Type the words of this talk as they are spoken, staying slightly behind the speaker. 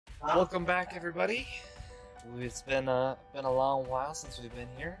Welcome back, everybody. It's been a long while since we've been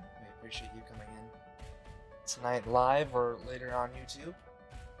here. We appreciate you coming in tonight live or later on YouTube.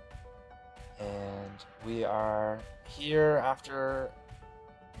 And we are here after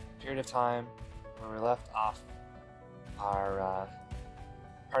a period of time where we left off. Our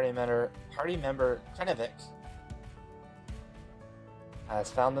party member Krenevik has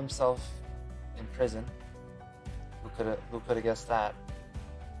found himself in prison. Who could have guessed that?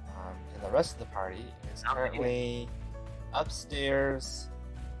 And the rest of the party is currently upstairs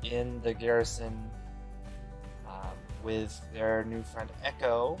in the garrison with their new friend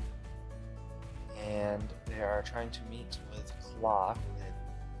Echo, and they are trying to meet with Claw, who had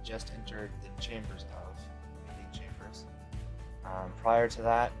just entered the chambers of meeting chambers. Prior to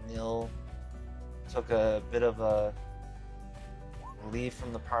that, Nil took a bit of a leave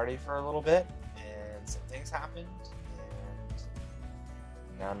from the party for a little bit, and some things happened.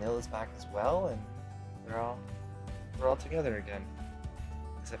 Now Nil is back as well, and we're all together again,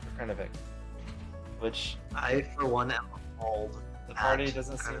 except for Krenevik, which I, for one, am appalled. The party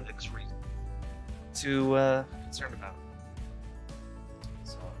doesn't seem too concerned about.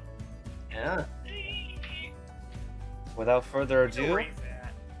 So, yeah. Without further ado,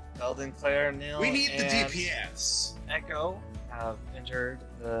 Belden, Claire, Nil, we need the and DPS. Echo have entered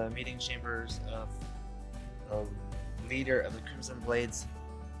the meeting chambers of the leader of the Crimson Blades.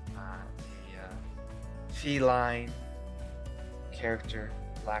 Feline character,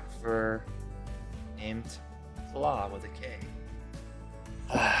 black fur, named Claw with a K.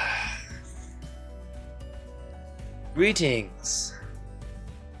 Greetings.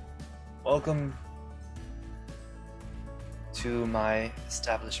 Welcome to my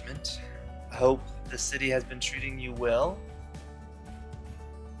establishment. I hope the city has been treating you well.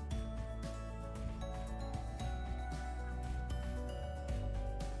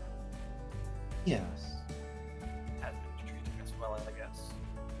 Yes. Has been treating us well, I guess.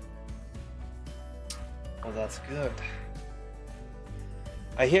 Well, that's good.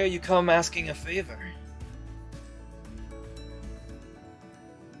 I hear you come asking a favor.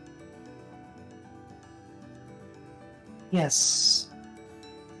 Yes.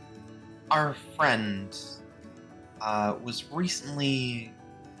 Our friend was recently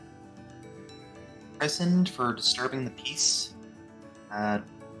imprisoned for disturbing the peace. A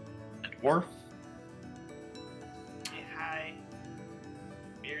dwarf. Hey, hi.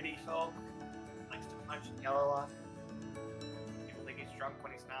 Beardy folk. Likes to punch and yell a lot. People think he's drunk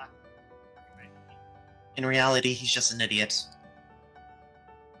when he's not. In reality, he's just an idiot.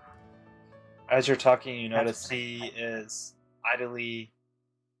 As you're talking, you notice he is idly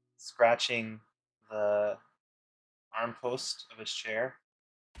scratching the arm post of his chair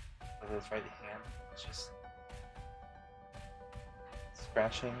with his right hand. It's just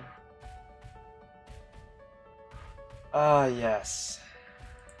scratching. Ah, yes.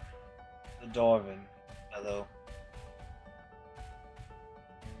 The Dwarven. Hello.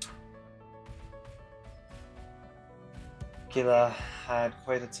 Kila had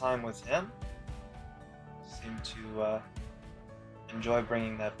quite a time with him. Seemed to enjoy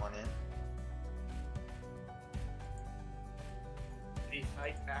bringing that one in. Did he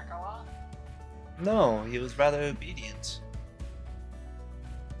fight back a lot? No, he was rather obedient.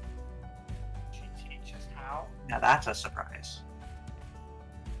 Did she teach us how? Now that's a surprise.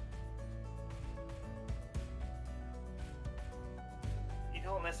 You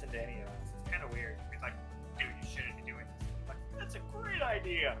don't listen to any of us. It's kind of weird. He's like, dude, you shouldn't be doing this. I'm like, that's a great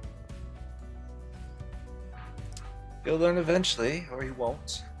idea. He'll learn eventually, or he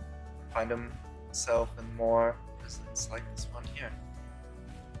won't. Find himself in more prisons like this one here.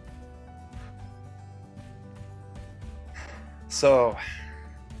 So,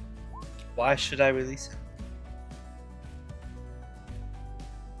 why should I release him?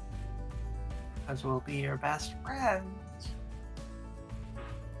 Because we'll be your best friends.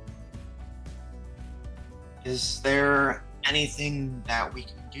 Is there anything that we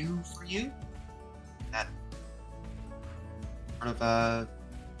can do for you? That sort of a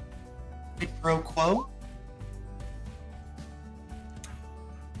quid pro quo?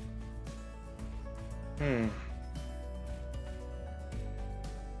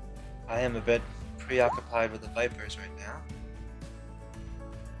 I am a bit preoccupied with the Vipers right now.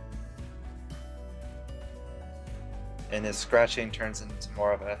 And his scratching turns into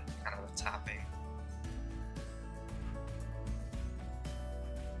more of a kind of a tapping.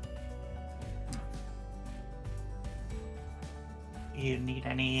 Do you need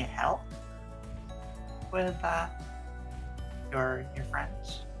any help with your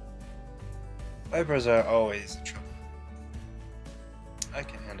friends? Vipers are always trouble. I I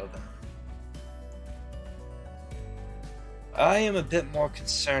can handle that. I am a bit more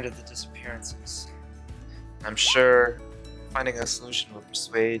concerned at the disappearances. I'm sure finding a solution will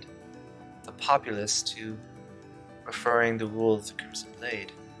persuade the populace to preferring the rule of the Crimson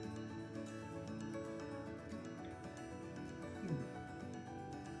Blade.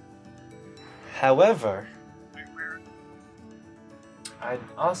 However, I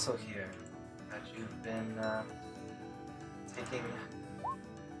also hear that you've been taking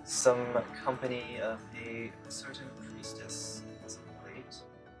some company of a certain priestess as of late.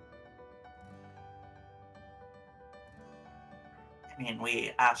 I mean,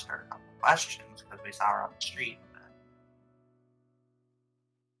 we asked her a couple questions because we saw her on the street.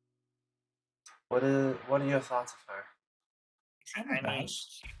 What are your thoughts of her? She seemed I mean,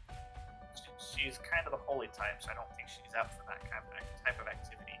 nice. she's kind of the holy type, so I don't think she's up for that kind of type of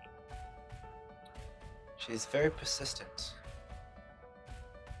activity. She's very persistent.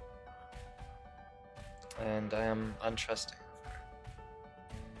 And I am untrusting of her.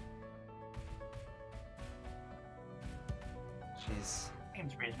 She's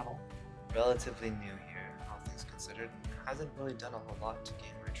Seems reasonable. relatively new here, all things considered, and hasn't really done a whole lot to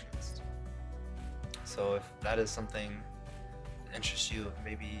gain my trust. So if that is something that interests you, of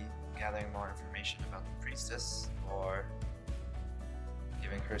maybe gathering more information about the priestess, or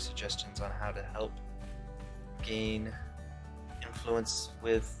giving her suggestions on how to help gain influence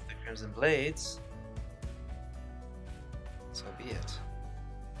with the Crimson Blades, so be it.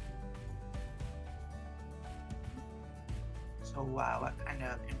 So, what kind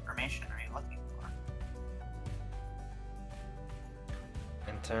of information are you looking for?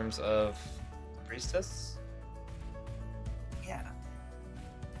 In terms of the priestess, Yeah.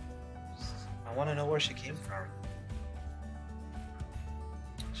 I want to know where she came from.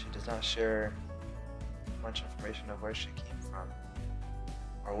 She does not share much information of where she came from.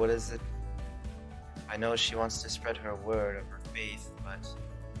 Or what is it? I know she wants to spread her word of her faith, but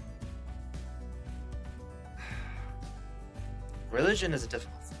religion is a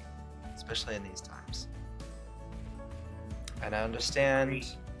difficult thing, especially in these times. And I understand Agreed.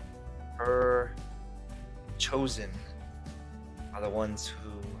 her chosen are the ones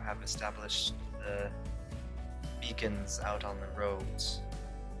who have established the beacons out on the roads,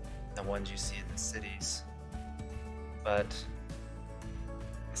 the ones you see in the cities. But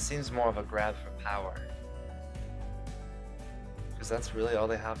it seems more of a grab for power, because that's really all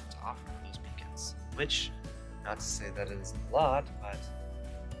they have to offer, those beacons. Which, not to say that it isn't a lot, but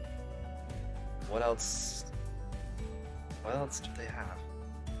what else? What else do they have?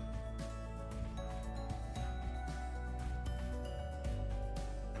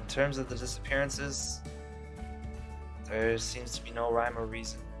 In terms of the disappearances, there seems to be no rhyme or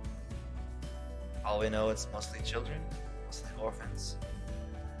reason. All we know, it's mostly children, mostly orphans.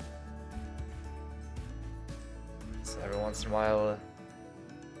 So every once in a while, a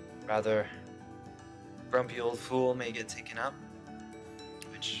rather grumpy old fool may get taken up,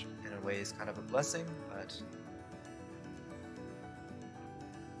 which in a way is kind of a blessing, but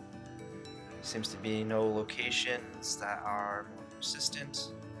there seems to be no locations that are more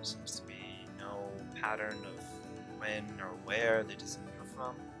persistent. There seems to be no pattern of when or where they disappear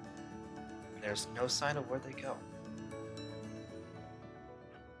from. And there's no sign of where they go.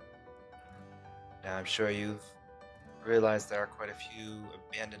 Now, I'm sure you've realized there are quite a few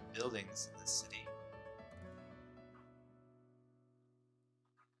abandoned buildings in this city.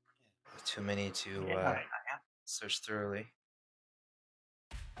 Too many to Yeah. search thoroughly.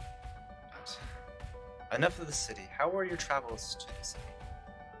 But enough of the city. How are your travels to the city?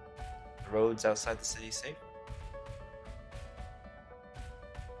 The roads outside the city safe?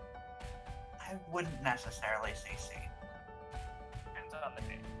 I wouldn't necessarily say safe. Depends on the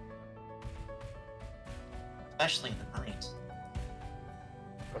day. Especially in the night.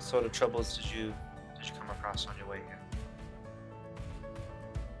 What sort of troubles did you come across on your way here?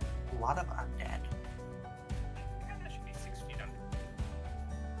 A lot of undead. Yeah, that should be 6 feet under.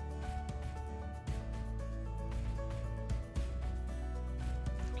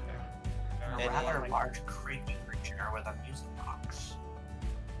 And a Any- rather large creepy creature with a music box.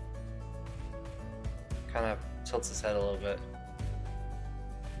 Kind of tilts his head a little bit.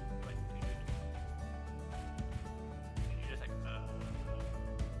 Like, you just like,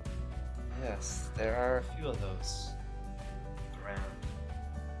 Yes, there are a few of those around.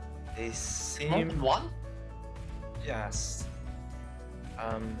 They More seem... than one? Yes.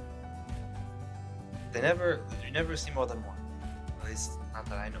 You never see more than one. At least, not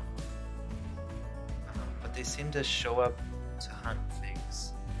that I know of. But they seem to show up to hunt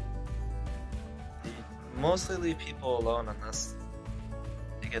things. They mostly leave people alone unless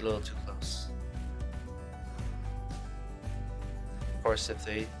get a little too close. Of course, if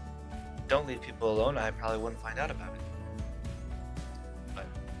they don't leave people alone, I probably wouldn't find out about it. But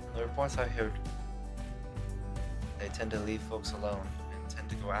the reports I heard, they tend to leave folks alone and tend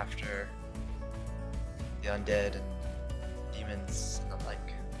to go after the undead and demons and the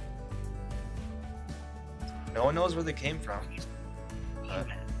like. No one knows where they came from. But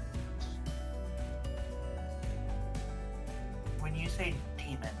Demons. When you say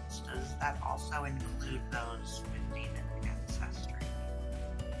demons, does that also include those with demon ancestry?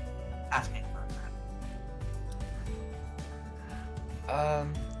 Asking for that.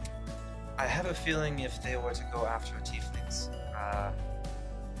 I have a feeling if they were to go after tieflings,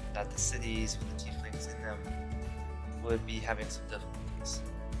 that the cities with the tieflings in them would be having some difficulties.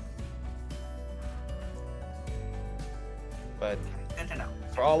 But Good to know.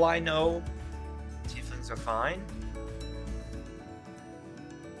 for all I know, tieflings are fine.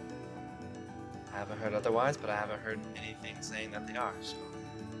 I haven't heard otherwise, but I haven't heard anything saying that they are.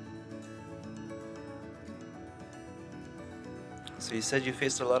 So you said you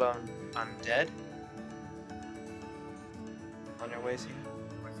faced a lot on undead on your ways here?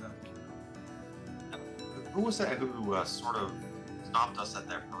 What's that? Who was that who sort of stopped us at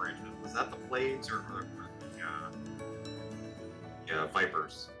that bridge? Was that the Blades or the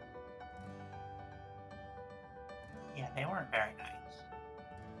Vipers? Yeah, they weren't very nice.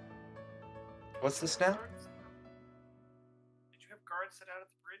 What's this now? Did you have guards set out at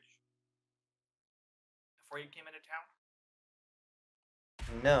the bridge before you came into town?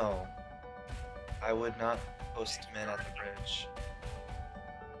 No. I would not post men at the bridge.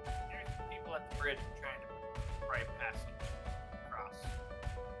 There's people at the bridge trying to pry passage across.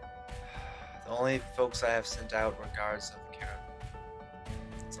 The only folks I have sent out were guards of the caravan.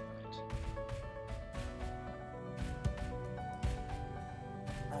 That's about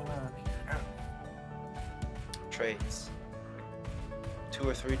it. Trades. 2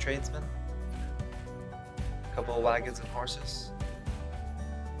 or 3 tradesmen. A couple of wagons and horses.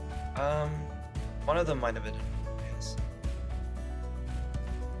 One of them might have been in yes.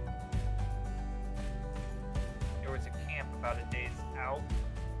 There was a camp about a day's out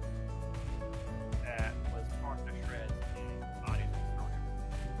that was torn to shreds and bodies were thrown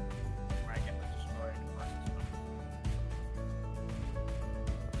everywhere. The wagon was destroyed and horses were.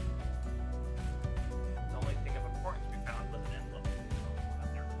 The only thing of importance we found was an emblem on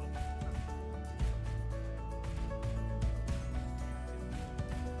their clothing.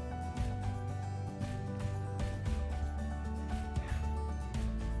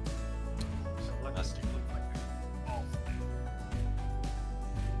 So it looks like they're all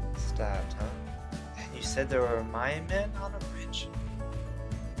Stabbed, huh? And you said there were Mayan men on a bridge?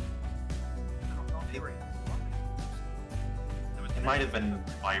 I don't know if they were. There was It might have been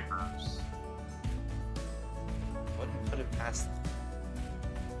Vipers. Wouldn't put it past them.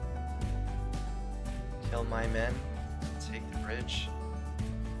 Kill my men, take the bridge.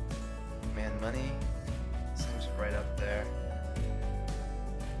 Man money seems right up there.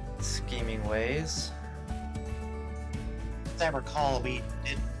 Scheming ways. As I recall, we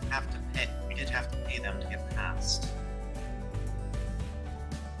did have to pay them to get past.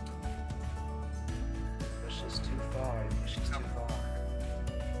 Pushes too far, pushes too far.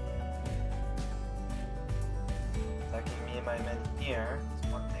 Attacking me and my men here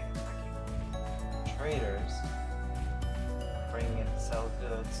is one thing. Attacking traders, bring and sell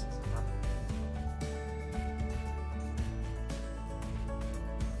goods is another.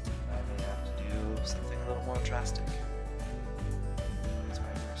 I may have to do something a little more drastic. These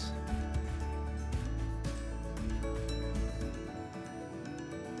Vipers.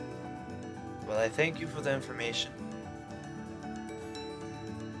 Well, I thank you for the information.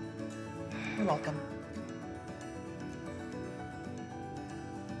 You're welcome.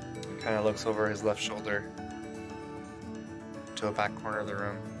 Kind of looks over his left shoulder to a back corner of the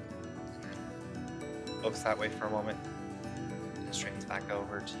room. Looks that way for a moment. And straightens back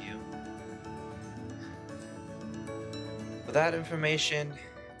over to you. With that information,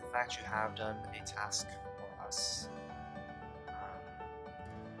 the fact you have done a task for us,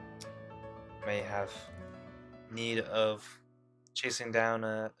 may have need of chasing down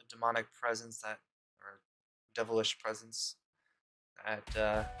a demonic presence that, or devilish presence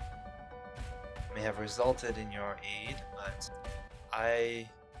that may have resulted in your aid, but I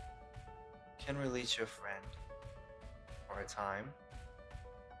can release your friend for a time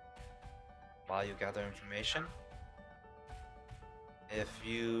while you gather information. If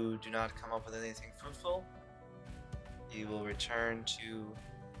you do not come up with anything fruitful, he will return to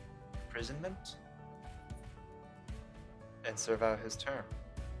imprisonment and serve out his term.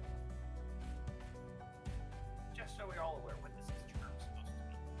 so we're all aware what this is term supposed to be.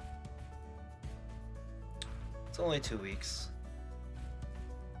 It's only 2 weeks.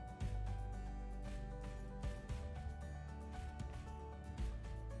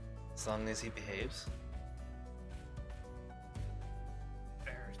 As long as he behaves.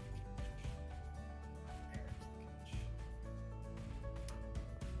 There's the catch. There's the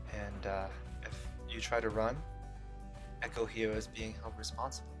catch. And if you try to run, Echo Hero is being held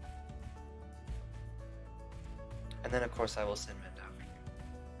responsible. And then, of course, I will send Mend after you.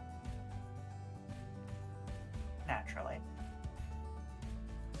 Naturally.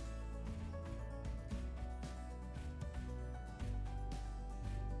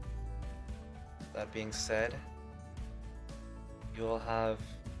 That being said, you will have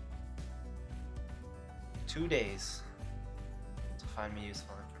 2 days to find me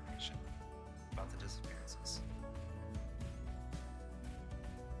useful information about the disappearances.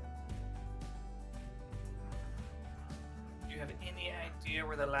 Do you have any idea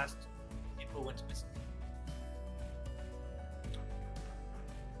where the last people went missing?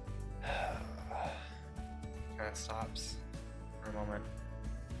 Kind of stops for a moment.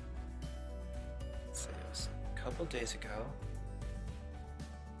 Let's see, it was a couple days ago.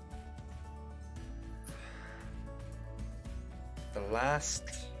 The last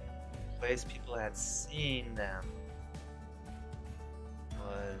place people had seen them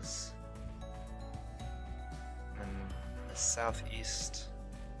was in the southeast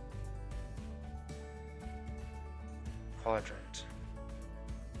quadrant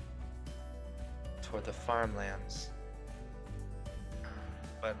toward the farmlands.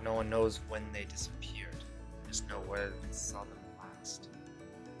 But no one knows when they disappeared. They just know where they saw them last.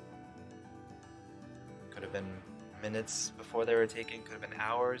 Could have been minutes before they were taken, could have been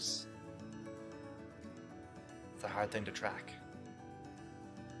hours. It's a hard thing to track.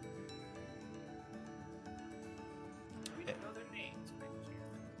 We don't know their names.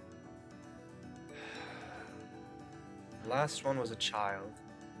 The last one was a child.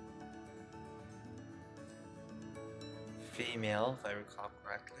 Female, if I recall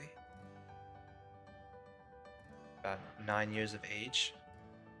correctly. About 9 years of age.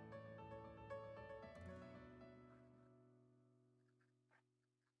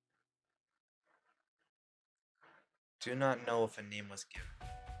 Do not know if a name was given.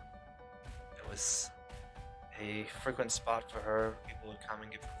 It was a frequent spot for her. People would come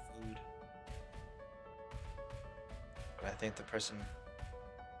and give her food. But I think the person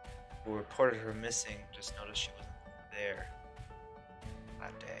who reported her missing just noticed she wasn't there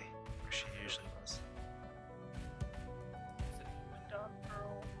that day, where she usually was. Is it human dog,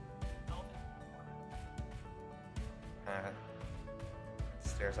 girl, elven?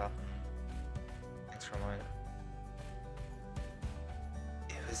 Stares up. Thanks for a moment.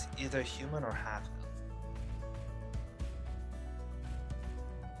 It was either human or half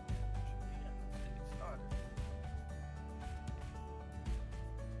elf.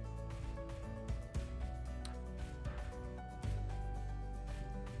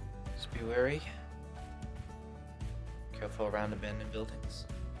 Just be wary. Careful around abandoned buildings.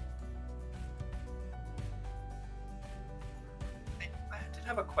 I did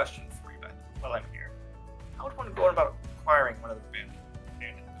have a question for you, but while I'm here, how would one go about acquiring one of the abandoned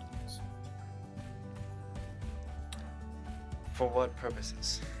buildings? For what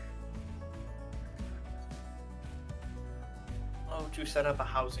purposes? Oh, to set up a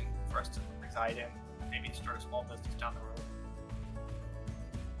housing for us to reside in, maybe start a small business down the road.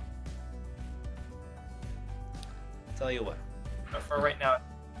 Tell you what. But for right now, at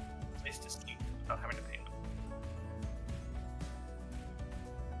least to sleep without having to pay them.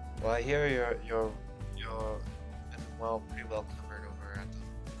 Well, I hear you're been pretty well covered over at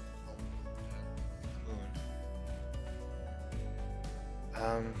the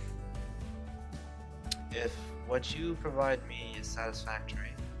moon. If what you provide me is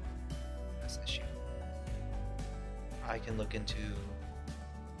satisfactory, this issue, I can look into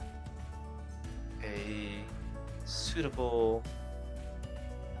a suitable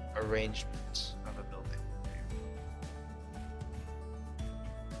arrangement of a building.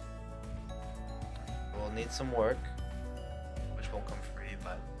 We'll need some work, which won't come free,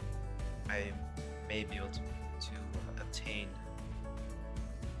 but I may be able to obtain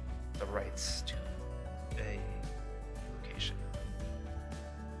the rights to a location.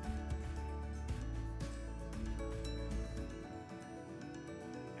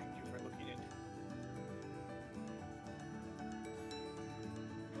 Thank you for looking into it.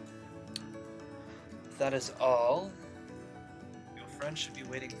 If that is all, your friend should be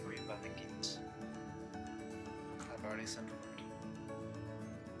waiting for you by the gate. I've already sent word.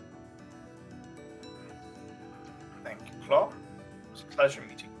 Thank you, Claw. It was a pleasure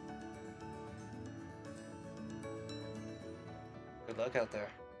meeting you. Good luck out there.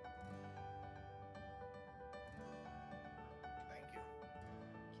 Thank you.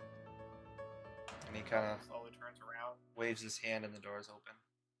 And he kind of Slowly turns around. waves his hand and the doors open.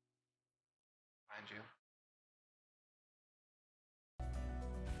 Behind you.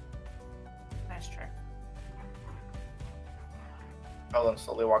 Nice trick. Felden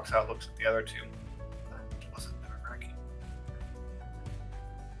slowly walks out, looks at the other two. That wasn't nerve-wracking.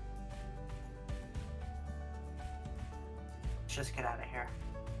 Let's just get out of here.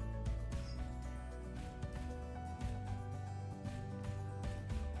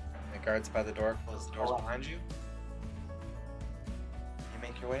 The guards by the door close the doors behind you. You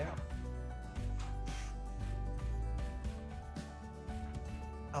make your way out.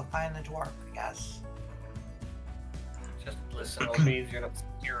 Go find the dwarf, I guess. Just listen, it'll be easier to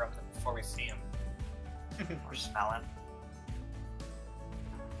hear him before we see him. Or smell him.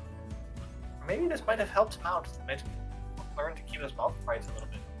 Maybe this might have helped him out. Made him learn to keep his mouth quiet a little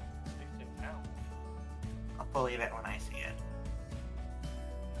bit. At least in town. I'll believe it when I see it.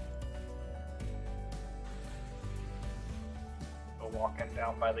 Go walking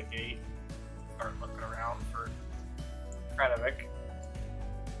down by the gate. Start looking around for Kranovic.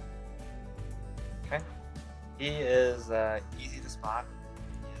 Okay. He is easy to spot.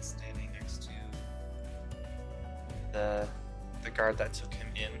 He is standing next to the guard that took him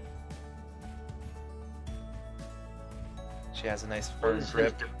in. She has a nice firm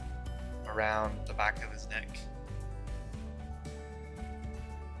grip around the back of his neck.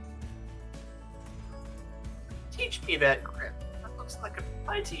 Teach me that grip. That looks like a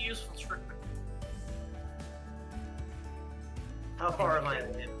mighty useful trick. How far am I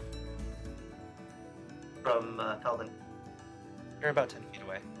away from Felden? You're about 10 feet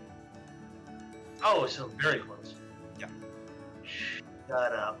away. Oh, so very close. Yeah.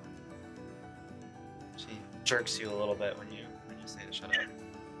 Shut up. She jerks you a little bit when you say to shut up.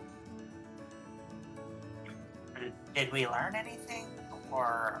 Did we learn anything? Or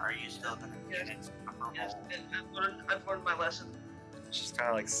are you still going to get insufferable? Yes, I've learned my lesson. She's kind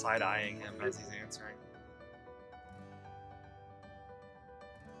of like side-eyeing him as he's answering.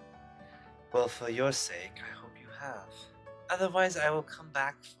 Well, for your sake, I hope you have. Otherwise, I will come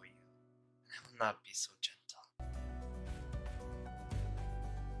back for you, and I will not be so gentle.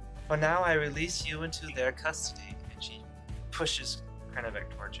 For now, I release you into their custody, and she pushes Kranovic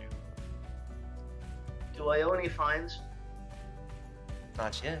towards you. Do I owe any fines?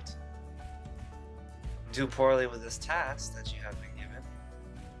 Not yet. Do poorly with this task that you have been given,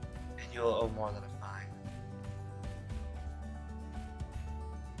 and you will owe more than a fine.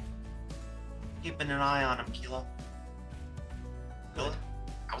 Keeping an eye on him, Kila. Kila?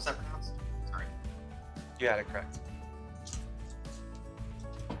 How was that pronounced? Sorry. You had it correct.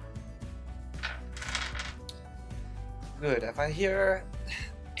 Good. If I hear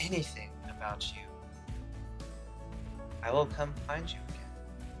anything about you, I will come find you again.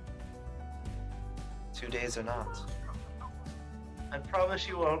 2 days or not. I promise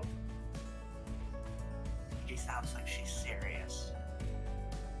you won't. She sounds like she's serious.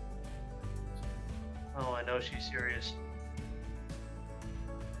 Oh, I know she's serious.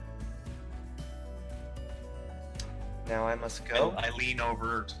 Now I must go. I lean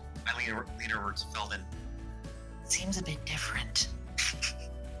over to Felden. Seems a bit different.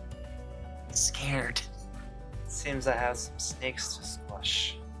 Scared. Seems I have some snakes to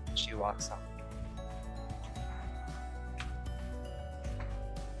squash. She walks off.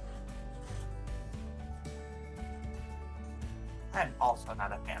 I'm also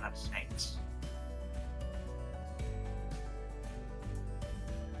not a fan of snakes.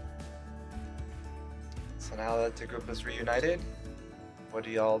 So now that the group is reunited, what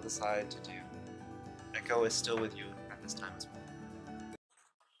do y'all decide to do? Echo is still with you at this time as well.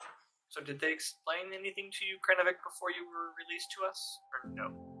 So did they explain anything to you, Kranovic, before you were released to us? Or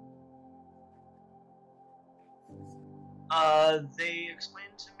no? They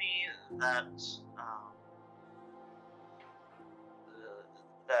explained to me that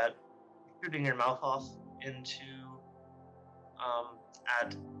that shooting your mouth off into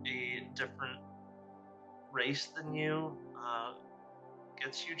at a different race than you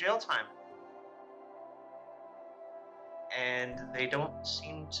gets you jail time. And they don't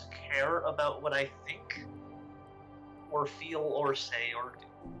seem to care about what I think or feel or say or do.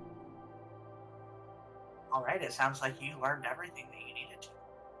 Alright, it sounds like you learned everything that you needed to.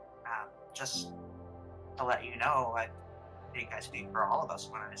 Just to let you know, I think I speak for all of us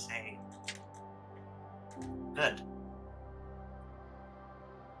when I say good.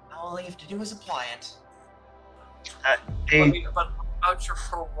 All you have to do is apply it. Hey, But about your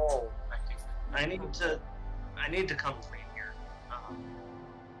parole, I need to come clean here.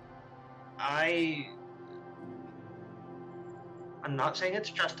 I'm not saying it's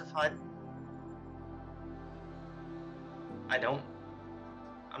justified.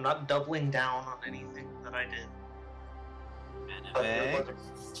 I'm not doubling down on anything that I did. But there was a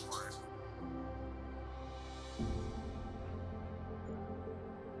reason for it.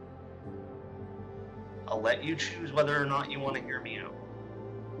 I'll let you choose whether or not you want to hear me out.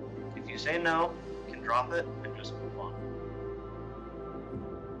 If you say no, you can drop it and just move on.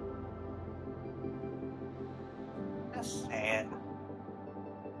 Just saying.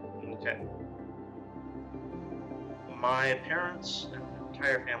 Okay. My parents and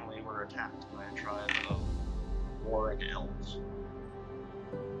entire family were attacked by a tribe of warring elves.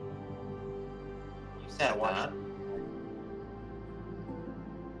 You said that.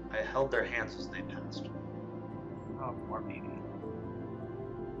 I held their hands as they passed. Oh, poor baby.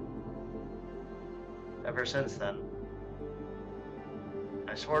 Ever since then,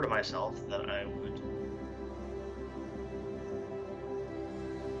 I swore to myself that I would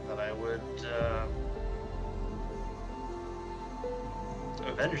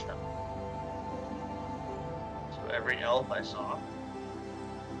avenge them. So every elf I saw,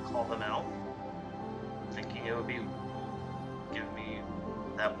 call them out, thinking it would give me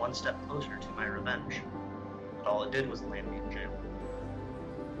that one step closer to my revenge. But all it did was land me in jail.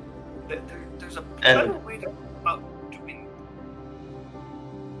 there's a And- better way to go about doing.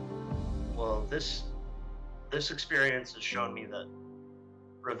 Well, this experience has shown me that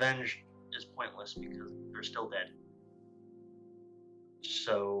revenge is pointless because they're still dead.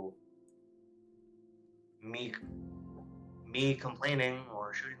 So me complaining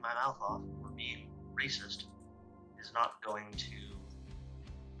or shooting my mouth off or being racist is not going to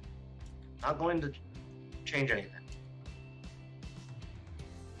change anything.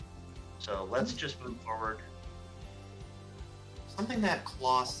 So let's just move forward. Something that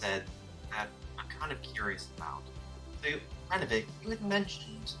Claw said that I'm kind of curious about. So, Renevik, you had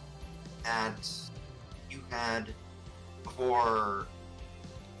mentioned that you had, before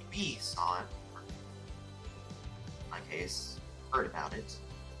we saw it, or in my case, heard about it,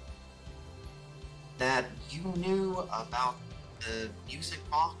 that you knew about the music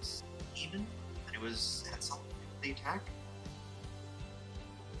box, even? That it had something to do with the attack?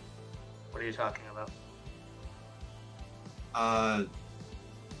 What are you talking about?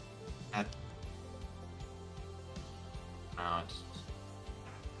 At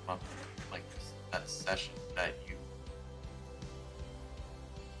like that session that you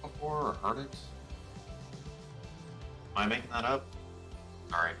before or heard it? Am I making that up?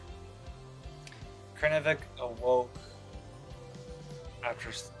 Alright. Krenevik awoke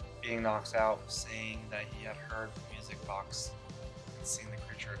after being knocked out, saying that he had heard the music box and seen the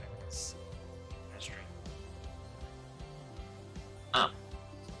creature in his dream. Oh.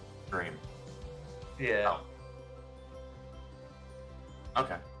 Dream. Yeah. Oh.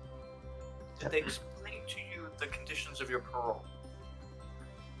 Okay. Did they explain to you the conditions of your parole?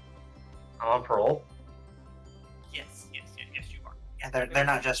 I'm on parole. Yes, you are. Yeah, they're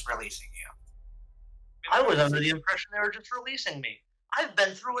not just releasing you. I was under the impression they were just releasing me. I've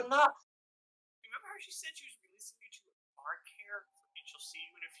been through enough. Remember how she said she was releasing you to our care and she'll see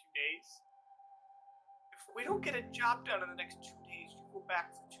you in a few days? If we don't get a job done in the next 2 days, you go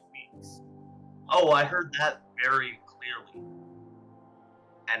back for 2 weeks. Oh, I heard that very clearly.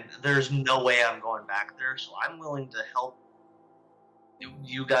 And there's no way I'm going back there, so I'm willing to help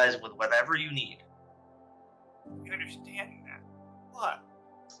you guys with whatever you need. You understand that? What?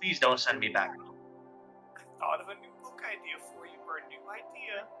 Please don't send me back. I thought of a new book idea for you, or a new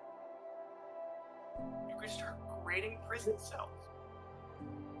idea. You could start grading prison cells.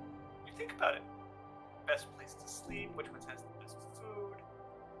 You think about it. Best place to sleep, which one has the best food.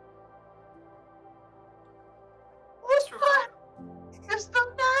 What's the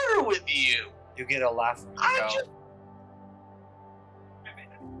matter with you? You get a laugh from I Miguel. just- I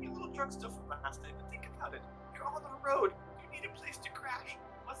mean, you little drunk stuff from last night, but think about it. You're on the road. You need a place to crash.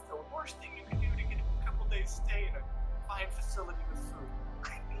 What's the worst thing you can do to get a couple days stay in a fine facility with food?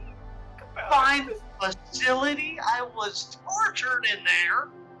 I mean, think about Fine it. facility? I was tortured in there.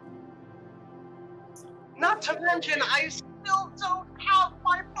 Not to mention, I still don't have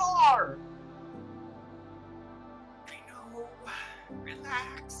my bar. I know.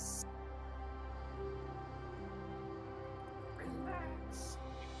 Relax. Relax.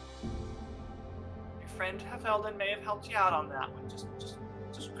 Your friend Hefelden may have helped you out on that one.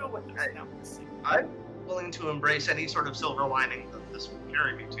 Just go with us now. Let's see. I'm willing to embrace any sort of silver lining that this will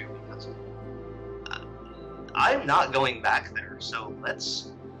carry me to, because I'm not going back there, so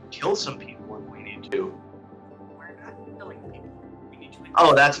let's kill some people if we need to. We're not killing people. We need to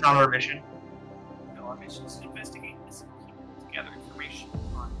Oh, that's not our mission? No, our mission is to investigate this and keep together information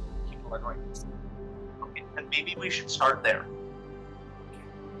on people are going to. Okay, then maybe we should start there.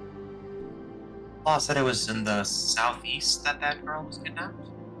 Law said it was in the southeast that girl was kidnapped.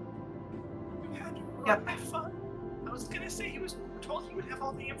 We had to Yep. have fun. I was gonna say he was told he would have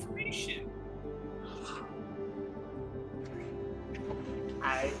all the information.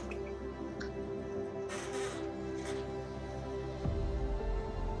 I.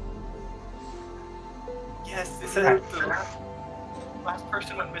 Yes, this is the last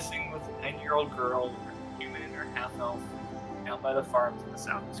person went missing was a 9-year-old girl, human or half elf, down by the farms in the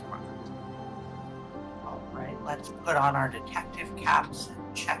southeast quadrant. Alright, let's put on our detective caps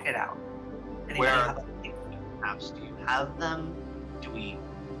and check it out. Anybody Where have are the caps? Do you have them? Do we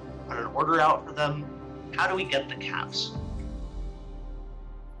put an order out for them? How do we get the caps?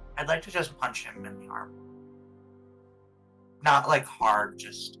 I'd like to just punch him in the arm. Not like hard,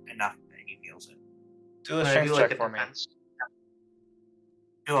 just enough that he feels it. Do a Can I strength do, check like, a for me. defense?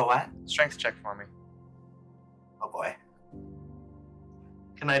 Do a what? Strength check for me. Oh boy.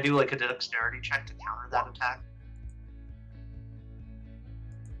 Can I do like a dexterity check to counter that attack?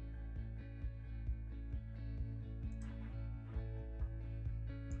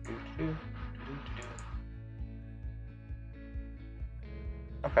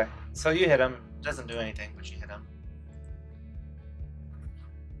 Okay, so you hit him. Doesn't do anything, but you hit him.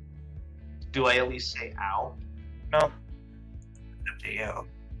 Do I at least say ow? No. Up to you.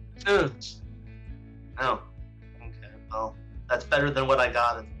 Ugh. Oh. Okay, well, that's better than what I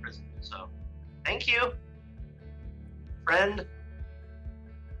got in the prison, so. Thank you, friend.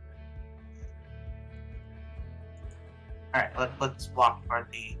 Alright, let's walk toward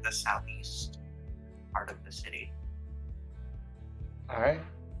the southeast part of the city. All right.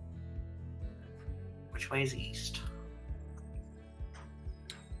 Which way is east?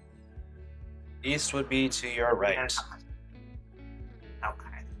 East would be to your right. Okay.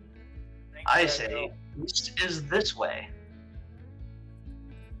 I say east is this way.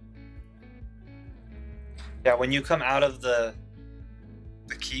 Yeah, when you come out of the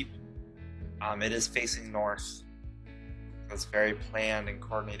keep, it is facing north. So it's very planned and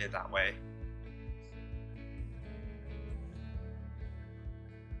coordinated that way.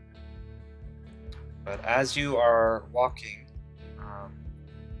 But as you are walking,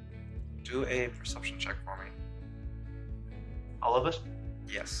 do a perception check for me. All of us?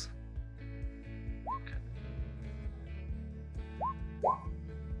 Yes.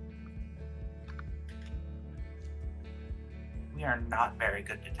 We are not very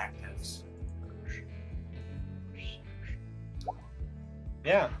good detectives.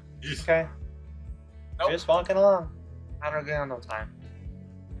 Yeah. Okay. Nope. Just walking along. Not really on no time.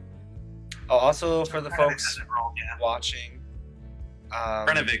 Oh, also for the folks watching,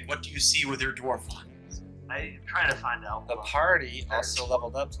 Renevik, what do you see with your dwarf eyes? I'm trying to find out. the party also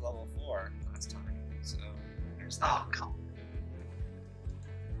leveled up to level 4 last time. So there's that. Oh, come on.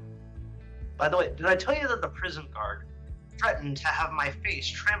 By the way, did I tell you that the prison guard threatened to have my face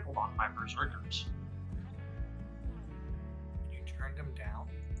trampled on by berserkers? You turned him down.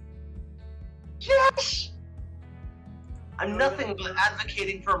 Yes! I'm nothing but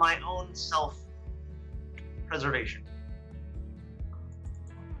advocating for my own self-preservation.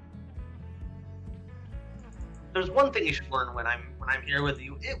 There's one thing you should learn when I'm here with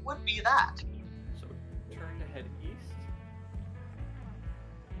you. It would be that. So turn to head east.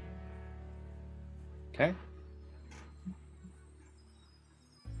 Okay.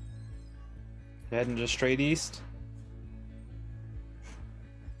 Heading just straight east.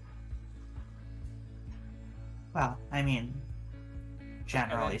 Well, I mean,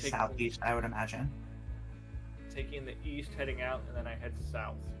 generally take- southeast, I would imagine. Taking the east, heading out, and then I head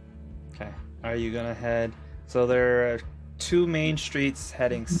south. Okay. Are you gonna head? So there are two main streets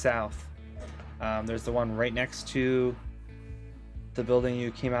heading south. There's the one right next to the building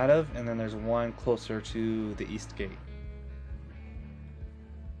you came out of, and then there's one closer to the east gate.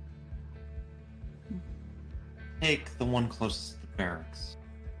 Take the one closest to the barracks.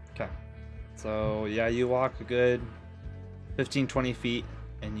 Okay. So yeah, you walk a good 15-20 feet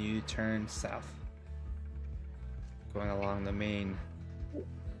and you turn south, going along the main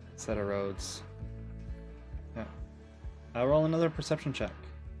set of roads. Yeah. I'll roll another perception check.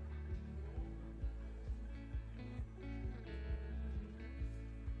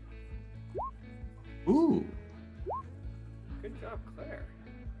 Ooh. Good job, Claire.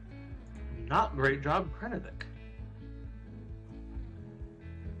 Not great job, Krenivik.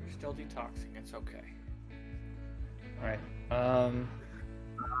 You're still detoxing. It's okay. Right.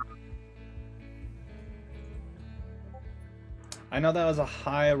 I know that was a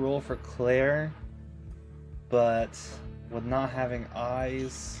high roll for Claire, but with not having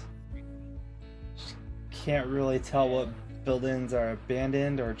eyes, can't really tell what buildings are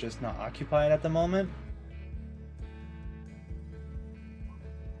abandoned or just not occupied at the moment.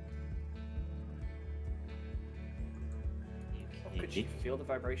 Could she feel the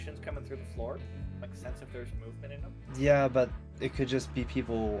vibrations coming through the floor? Like sense if there's movement in them? Yeah, but it could just be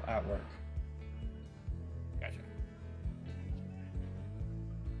people at work. Gotcha.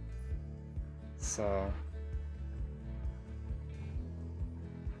 So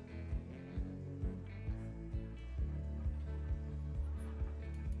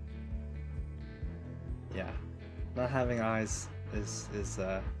yeah, not having eyes is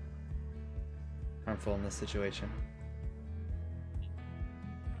harmful in this situation.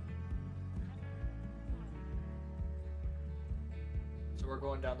 So we're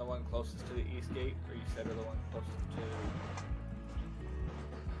going down the one closest to the east gate, or you said, or the one closest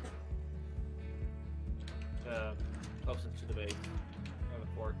to the base or the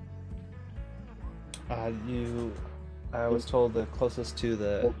fort? I was told the closest to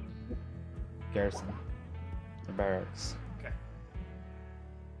the garrison, the barracks. Okay.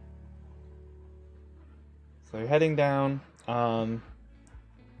 So you're heading down. From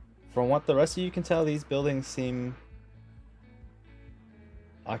what the rest of you can tell, these buildings seem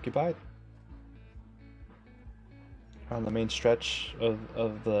occupied on the main stretch of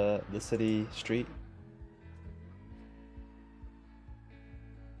the city street.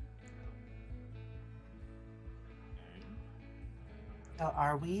 So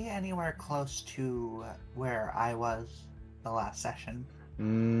are we anywhere close to where I was the last session?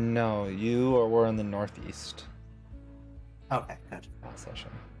 No, you were in the northeast Okay, good. last session.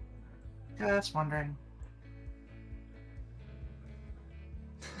 Just wondering.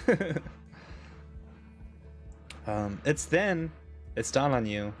 It's dawned on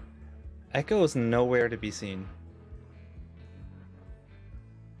you. Echo is nowhere to be seen.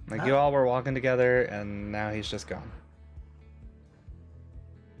 Like, you all were walking together, and now he's just gone.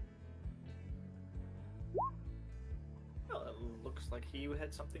 Well, it looks like he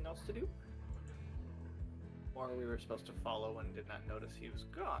had something else to do. Or we were supposed to follow and did not notice he was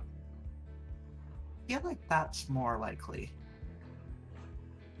gone. I feel like that's more likely.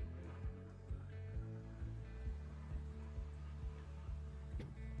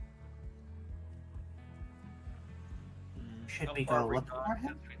 Should How we far go we look gone for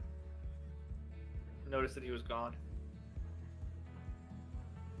him? since we noticed that he was gone?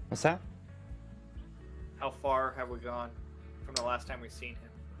 What's that? How far have we gone from the last time we seen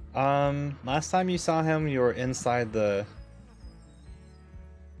him? Last time you saw him, you were inside the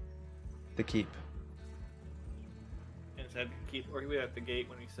keep. Inside the keep, or he was at the gate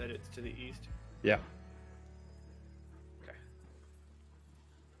when we said it's to the east? Yeah. Okay.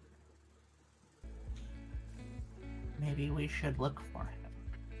 Maybe we should look for him.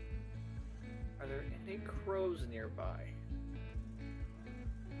 Are there any crows nearby?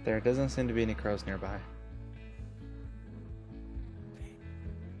 There doesn't seem to be any crows nearby.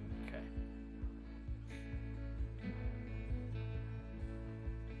 Okay.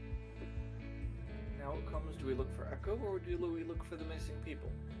 Now it comes, do we look for Echo or do we look for the missing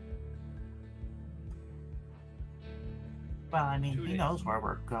people? Well, I mean, 2 he days. knows where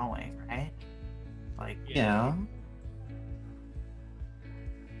we're going, right? Like, Yeah.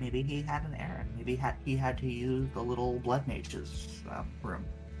 maybe he had an errand. Maybe he had to use the little blood mage's room.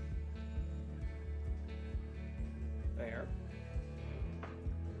 There.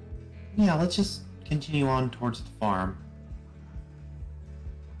 Yeah, let's just continue on towards the farm.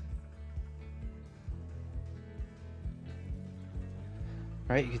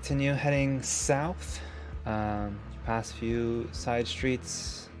 Alright, you continue heading south. You pass a few side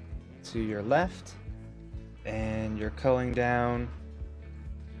streets to your left, and you're going down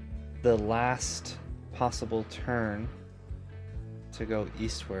the last possible turn to go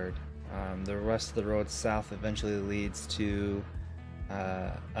eastward. The rest of the road south eventually leads to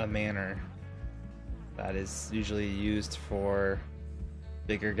a manor that is usually used for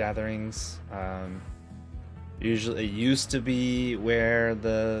bigger gatherings. Usually, it used to be where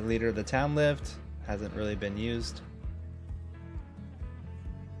the leader of the town lived. Hasn't really been used.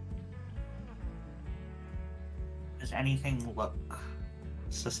 Does anything look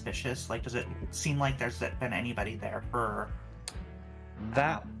suspicious? Like, does it seem like there's been anybody there for...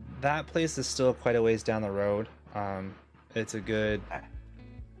 That place is still quite a ways down the road. It's a good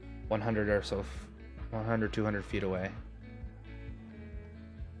 100 or so, 100, 200 feet away.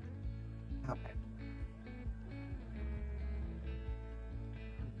 Okay.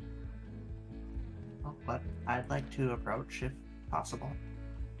 I'd like to approach if possible.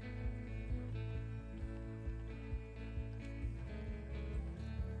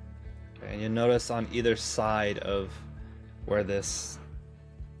 Okay, and you notice on either side of where this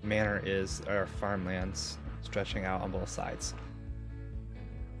manor is are farmlands stretching out on both sides.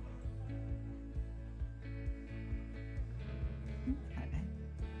 Okay.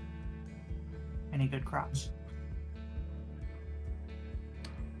 Any good crops?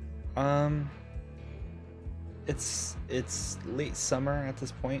 It's late summer at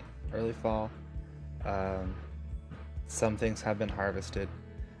this point, early fall. Some things have been harvested,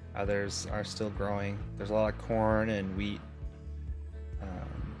 others are still growing. There's a lot of corn and wheat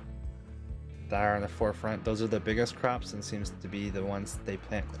that are on the forefront. Those are the biggest crops and seems to be the ones they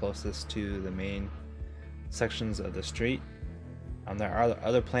plant closest to the main sections of the street. There are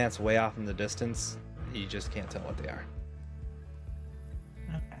other plants way off in the distance. You just can't tell what they are.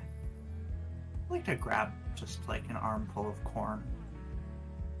 Okay. I'd like to grab just like an armful of corn.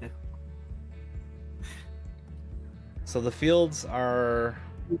 If... So the fields are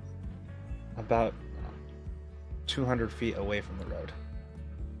about 200 feet away from the road.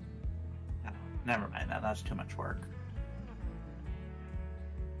 Oh, never mind, that's too much work.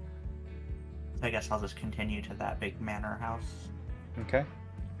 So I guess I'll just continue to that big manor house. Okay.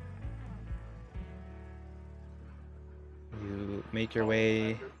 You make your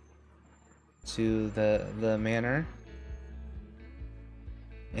way to the manor,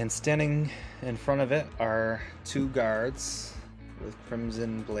 and standing in front of it are two guards with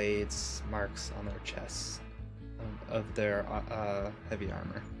crimson blades marks on their chests of their heavy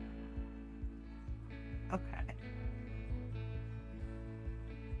armor. Okay.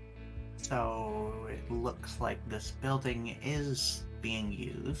 So it looks like this building is being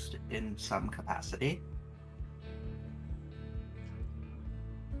used in some capacity.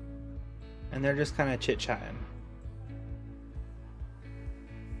 And they're just kind of chit-chatting.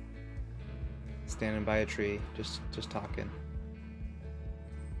 Standing by a tree, just talking.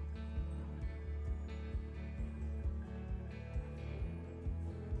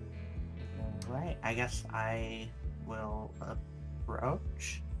 Right, I guess I will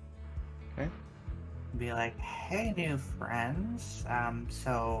approach. Okay. Be like, hey, new friends.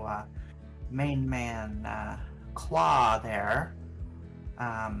 Main man, Claw there,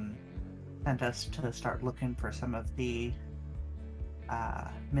 sent us to start looking for some of the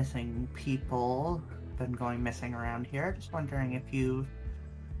missing people been going missing around here. Just wondering if you've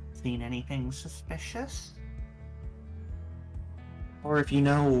seen anything suspicious, Or if you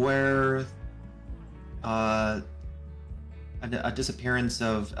know where a disappearance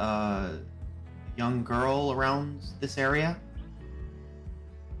of a young girl around this area.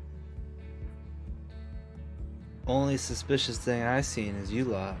 Only suspicious thing I've seen is you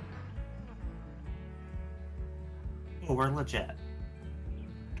lot. we're legit.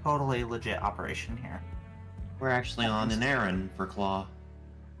 Totally legit operation here. We're actually on an errand for Claw.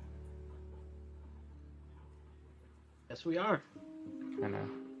 Yes, we are. Kinda.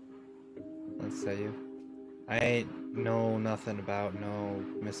 Let's say you. I ain't know nothing about no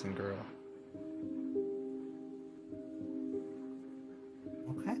missing girl.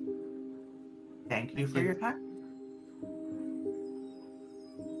 Okay. Thank you for your time.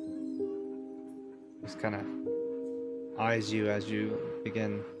 Just kind of eyes you as you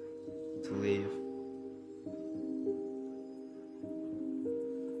begin to leave.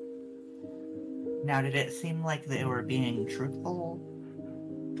 Now, did it seem like they were being truthful?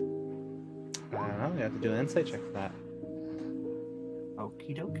 I don't know, you have to do an insight check for that.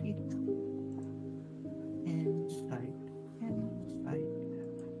 Okie dokie. Insight.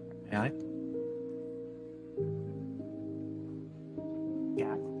 Yeah.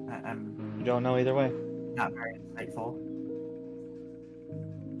 Yeah, I'm You don't know either way. not very insightful.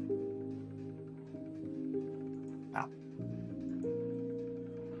 Oh.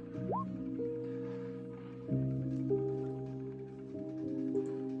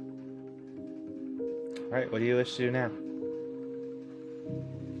 Alright, what do you wish to do now?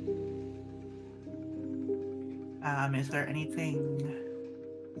 Is there anything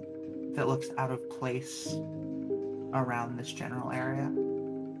that looks out of place around this general area?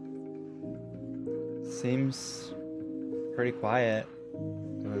 Seems pretty quiet.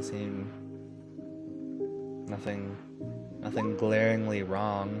 Doesn't seem nothing glaringly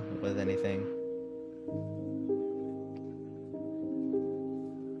wrong with anything.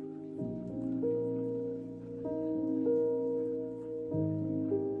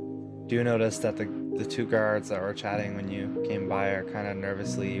 Do notice that the two guards that were chatting when you came by are kind of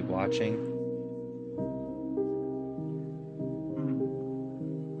nervously watching.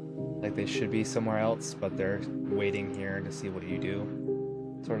 Like they should be somewhere else, but they're waiting here to see what you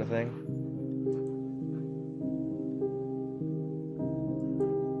do, sort of thing.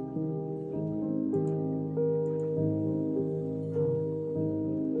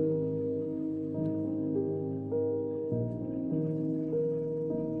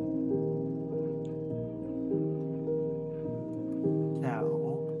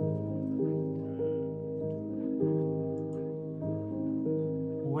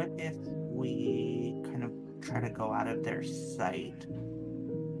 What if we kind of try to go out of their sight and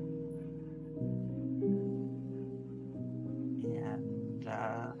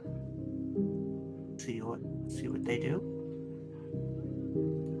see what they do?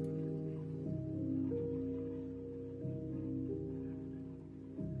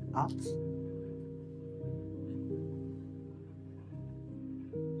 Thoughts?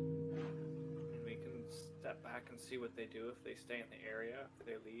 We can step back and see what they do if they stay in the area, if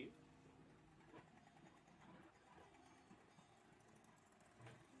they leave.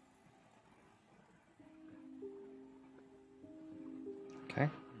 Okay.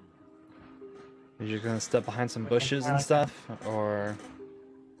 Are you gonna step behind some bushes and stuff, or?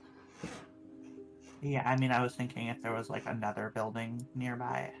 Yeah, I mean, I was thinking if there was like another building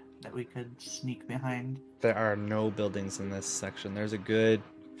nearby that we could sneak behind. There are no buildings in this section. There's a good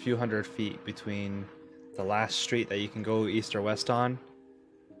few hundred feet between the last street that you can go east or west on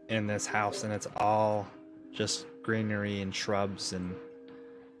and this house, and it's all just greenery and shrubs and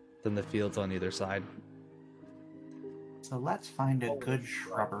then the fields on either side. So let's find a good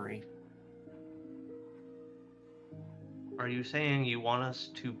shrubbery. Are you saying you want us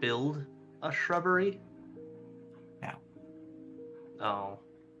to build a shrubbery? No. Oh.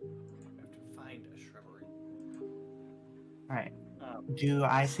 We have to find a shrubbery. Alright. Um, Do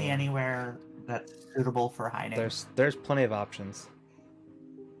I see anywhere that's suitable for hiding? There's plenty of options.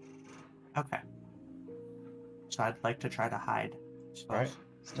 Okay. So I'd like to try to hide. All right,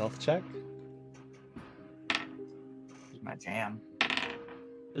 stealth check. This is my jam.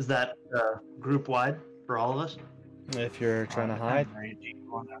 Is that group wide for all of us? If you're trying to hide,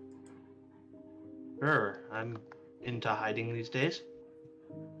 Sure, I'm into hiding these days.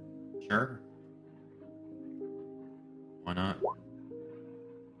 Sure. Why not?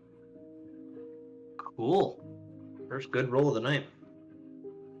 Cool. First good roll of the night.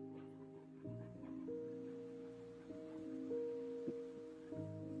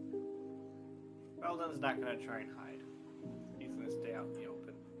 Weldon's not going to try and hide. He's going to stay out in the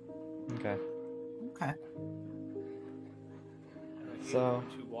open. okay. Okay. And then he's So-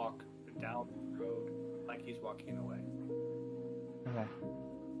 going to walk down the road like he's walking away. Okay.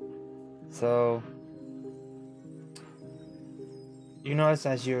 So you notice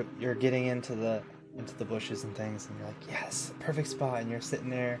as you're getting into the bushes and things, and you're like, yes, perfect spot, and you're sitting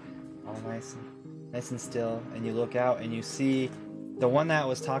there, all nice and still, and you look out and you see the one that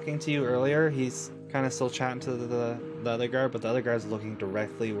was talking to you earlier. He's kind of still chatting to the other guard, but the other guard's looking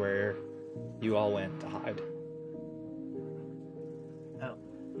directly where you all went to hide. Oh.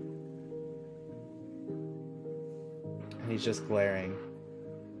 And he's just glaring.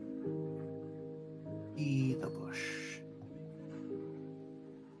 Be the bush.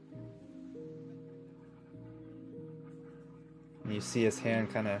 And you see his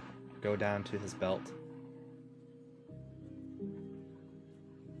hand kind of go down to his belt.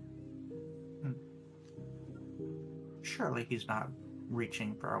 Surely he's not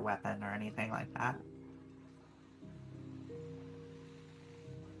reaching for a weapon or anything like that.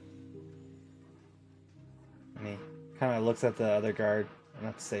 And he kind of looks at the other guard and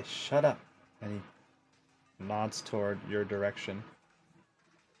has to say, shut up. And he nods toward your direction.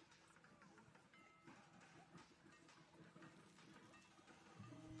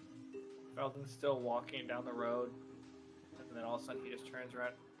 Weldon's still walking down the road, and then all of a sudden he just turns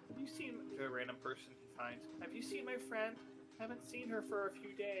around. Have you seen to a random person he finds? Have you seen my friend? Haven't seen her for a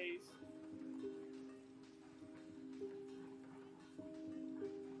few days.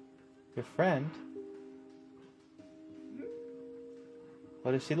 Your friend?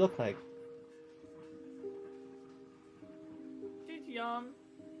 What does she look like? She's young.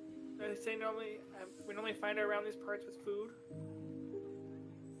 They say we normally find her around these parts with food.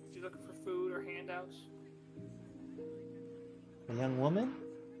 She's looking for food or handouts. A young woman?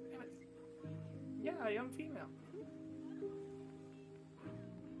 Yeah, a young female.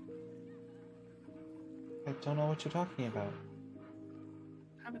 I don't know what you're talking about.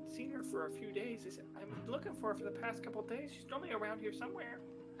 Haven't seen her for a few days. I'm looking for her for the past couple days. She's normally around here somewhere.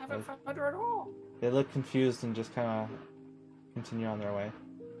 Haven't found her at all. They look confused and just kind of continue on their way.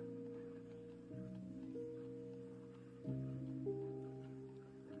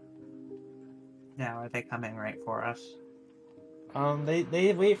 Now, are they coming right for us?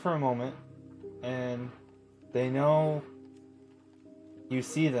 They wait for a moment, and they know you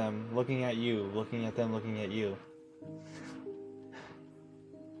see them looking at you, looking at them, looking at you.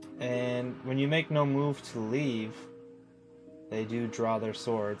 And when you make no move to leave, they do draw their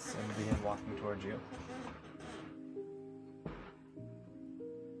swords and begin walking towards you.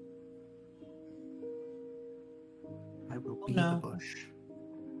 I will be no. the bush.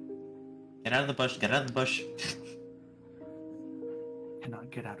 Get out of the bush, get out of the bush.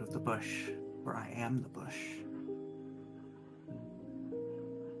 Cannot get out of the bush, for I am the bush.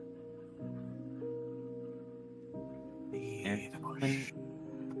 Be They're the bush.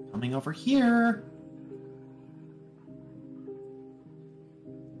 coming over here.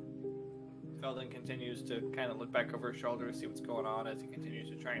 Felden continues to kind of look back over his shoulder to see what's going on as he continues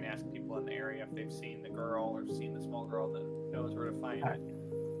to try and ask people in the area if they've seen the girl or seen the small girl that knows where to find it.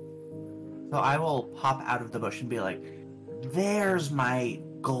 So I will pop out of the bush and be like, there's my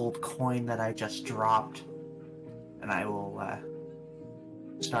gold coin that I just dropped. And I will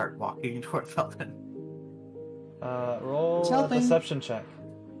start walking toward Felden. Roll a helping. deception check.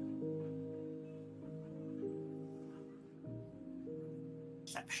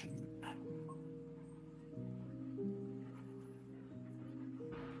 Deception.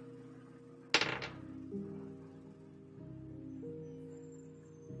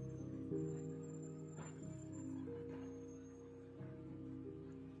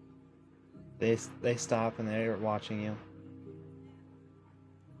 They stop and they're watching you.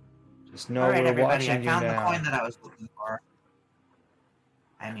 Just know Alright, we're everybody, I watching you found the now. coin that I was looking for.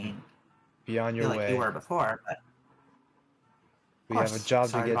 I mean, Be on I your feel like way. you were before, but We have a job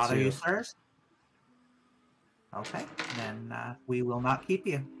sorry to get bother to. you, sirs. Okay, then we will not keep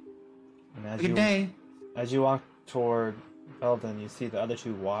you. And Good day. as you walk toward Belden, you see the other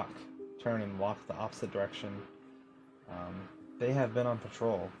two turn and walk the opposite direction. They have been on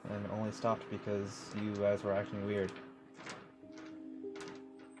patrol and only stopped because you guys were acting weird.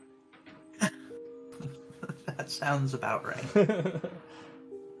 That sounds about right.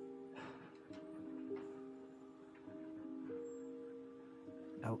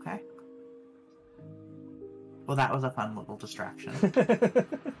 Okay. Well, that was a fun little distraction.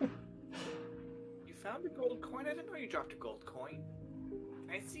 You found a gold coin? I didn't know you dropped a gold coin.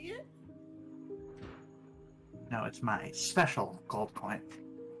 Can I see it? No, it's my special gold coin.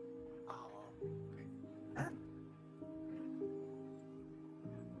 Oh, okay.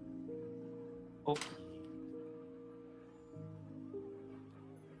 Oh.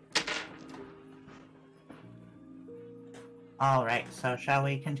 All right, so shall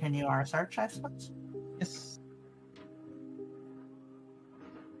we continue our search, I suppose? Yes.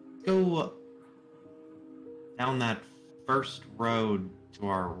 Go down that first road to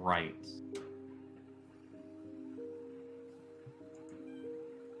our right.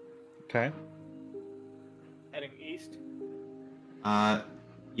 Okay. Heading east?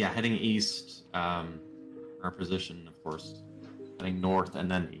 Yeah, heading east. Our position, of course, heading north and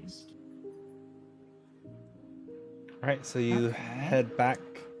then east. Alright, so you Okay. head back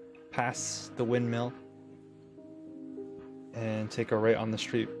past the windmill and take a right on the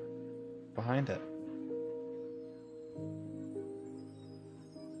street behind it.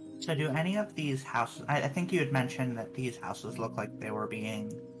 So do any of these houses... I think you had mentioned that these houses look like they were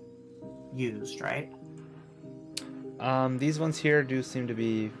being used, right? These ones here do seem to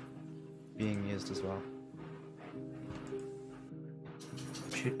be being used as well.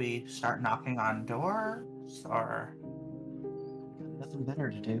 Should we start knocking on doors, or... Nothing better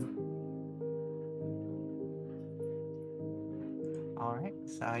to do. Alright,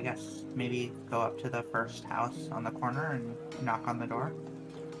 so I guess maybe go up to the first house on the corner and knock on the door.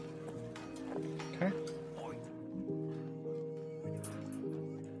 Okay.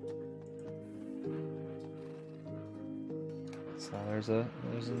 So there's a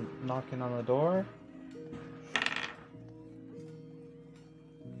knocking on the door.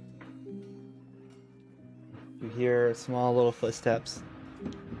 You hear small little footsteps.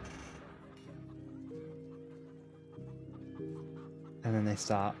 And then they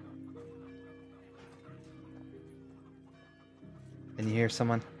stop. And you hear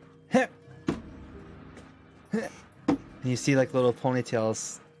someone, "Hip!" And you see like little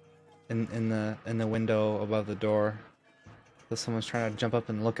ponytails in the window above the door. So someone's trying to jump up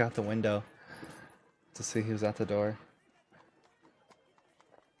and look out the window to see who's at the door.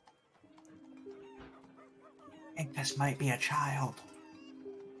 I think this might be a child.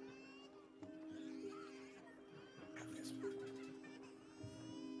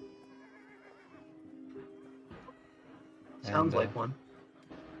 Sounds And, like one.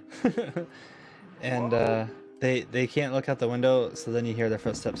 and they can't look out the window. So then you hear their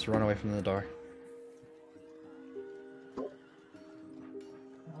footsteps run away from the door.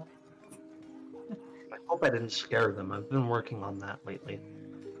 I hope I didn't scare them. I've been working on that lately.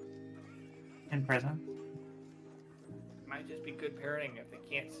 In prison? Might just be good parenting. If they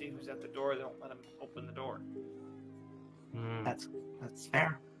can't see who's at the door, they don't let them open the door. Hmm. That's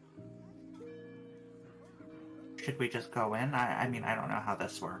fair. Should we just go in? I mean, I don't know how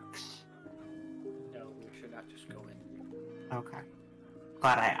this works. No, we should not just go in. Okay.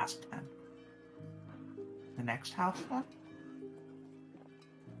 Glad I asked then. The next house then?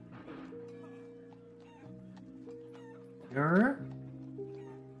 Sure.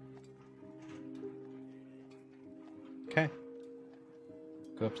 Okay.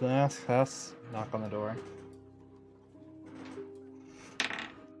 Go up to the next house. Knock on the door.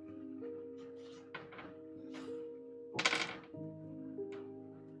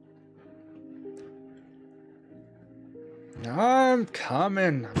 I'm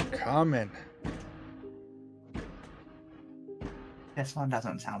coming. This one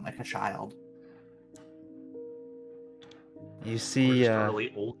doesn't sound like a child. You We're see, just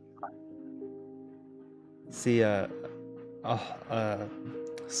really old.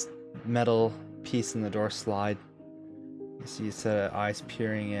 metal piece in the door slide. You see a set of eyes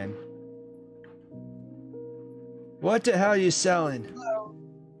peering in. What the hell are you selling?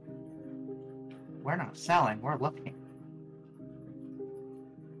 We're not selling, we're looking.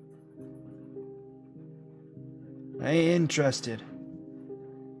 I ain't interested.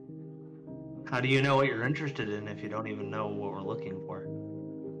 How do you know what you're interested in if you don't even know what we're looking for?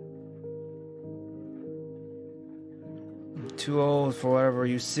 I'm too old for whatever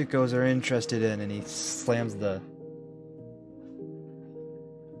you sickos are interested in, and he slams the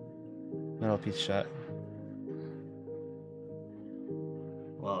metal piece shut.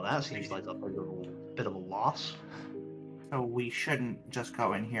 Well, that seems like a bit of a loss. So we shouldn't just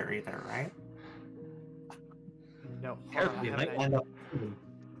go in here either, right? No. Careful, you I, might wind up.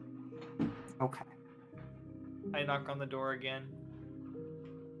 Okay. I knock on the door again.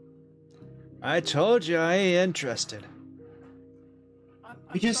 I told you I ain't interested.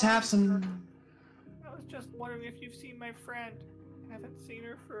 We just have some. I was just wondering if you've seen my friend. I haven't seen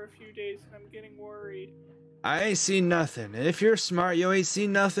her for a few days and I'm getting worried. I ain't seen nothing. And if you're smart, you ain't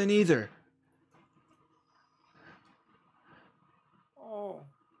seen nothing either. Oh,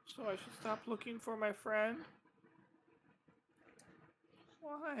 so I should stop looking for my friend?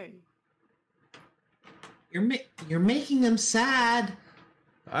 Why? You're making them sad.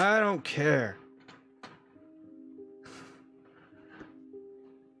 I don't care.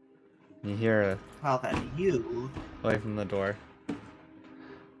 You hear a Well then, you... away from the door.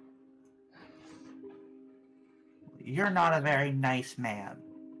 You're not a very nice man.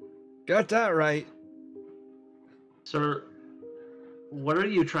 Got that right. Sir, what are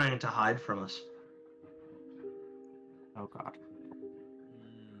you trying to hide from us? Oh god.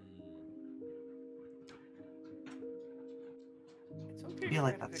 It's okay. I feel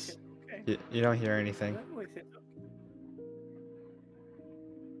like Fran, that's... it's okay. You don't hear anything. That voice is okay.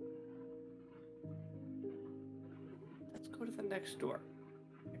 Let's go to the next door.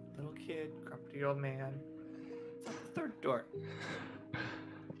 Little kid, grumpy old man. It's at the third door.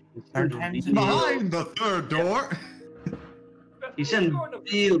 There tends to be... Behind the third door. He seemed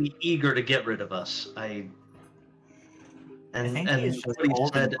really eager to get rid of us. I And think and he's just what he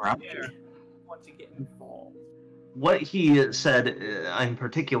old and said, grumpy. Yeah. Want to get involved. what he said in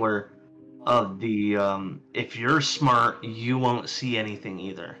particular of the if you're smart, you won't see anything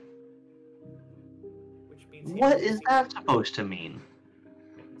either. Which means What is that supposed to mean?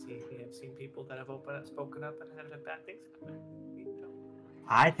 We have seen people that have spoken up and had bad things happen. We don't.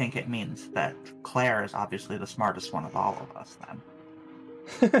 I think it means that Claire is obviously the smartest one of all of us then.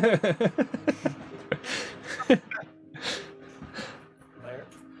 Claire?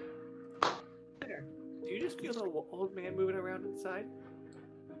 Claire, do you just feel the old man moving around inside?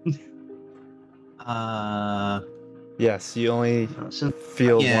 Yes, you only Since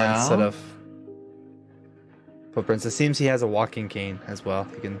feel Yeah. one set of footprints. It seems he has a walking cane as well.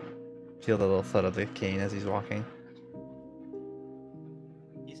 You can feel the little thud of the cane as he's walking.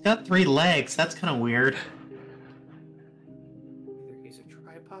 He's got 3 legs. That's kind of weird. Either he's a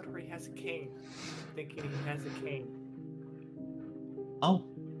tripod or he has a cane. I'm thinking he has a cane. Oh,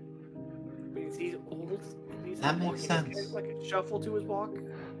 Means he's old and he's That not makes walking. He's sense. got, like a shuffle to his walk,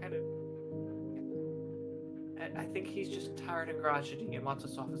 and I think he's just tired and crotchety and wants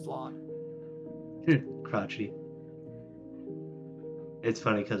us off his lawn. crotchety. It's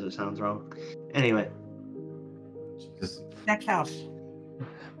funny because it sounds wrong. Anyway, Jesus. Next house.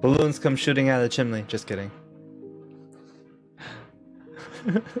 Balloons come shooting out of the chimney. Just kidding.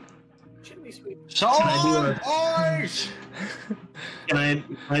 Chimney sweep. Can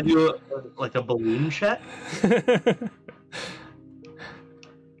I do like a balloon check?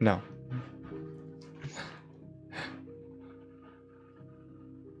 No.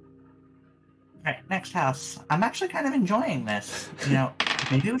 Alright, next house. I'm actually kind of enjoying this. You know,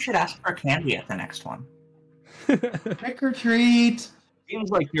 maybe we should ask for candy at the next one. Trick or treat. Seems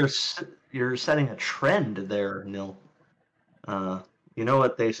like you're setting a trend there, Nil. You know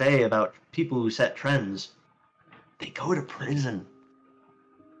what they say about people who set trends? They go to prison.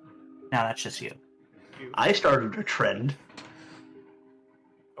 No, that's just you. I started a trend.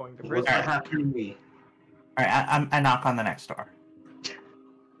 Going to What's prison. that happen to me? Alright, I knock on the next door.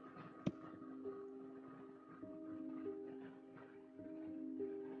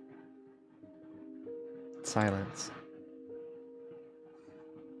 Silence.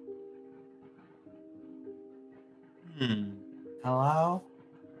 Hello?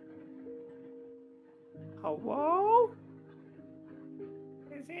 Hello?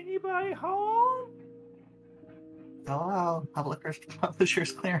 Is anybody home? Hello? Publishers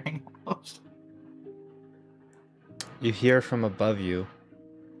Clearinghouse. You hear from above you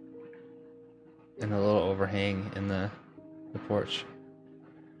in a little overhang in the porch.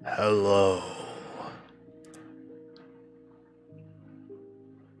 Hello.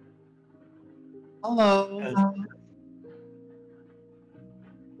 Hello.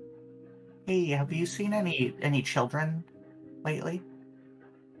 Hey, have you seen any children lately?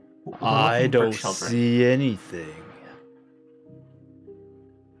 We're I looking for don't children. see anything.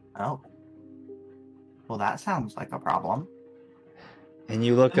 Oh. Well, that sounds like a problem. And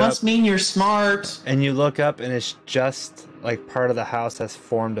you look It up, must mean you're smart. and you look up, and it's just like part of the house has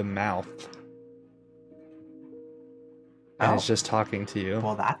formed a mouth, and it's Oh. just talking to you.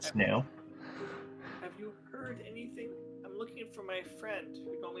 Well, that's new. Have you heard anything? I'm looking for my friend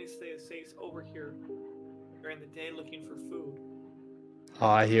who normally stays over here during the day looking for food.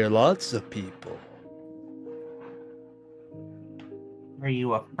 I hear lots of people. Are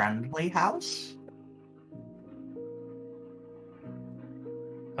you a friendly house?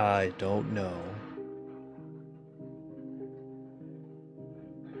 I don't know.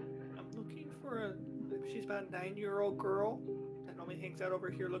 I'm looking for she's about a 9-year-old girl that normally hangs out over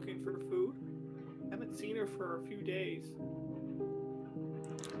here looking for food. Haven't seen her for a few days.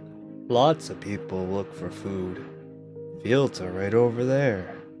 Lots of people look for food. Fields are right over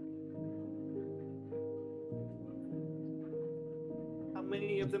there. How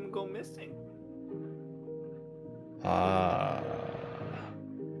many of them go missing?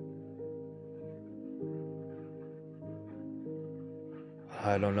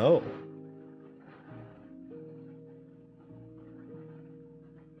 I don't know.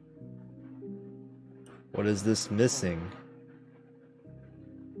 What is this missing?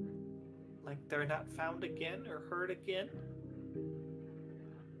 Like they're not found again or heard again?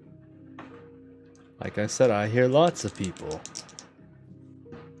 Like I said, I hear lots of people.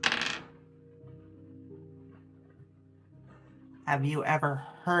 Have you ever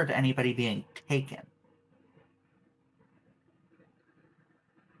heard anybody being taken?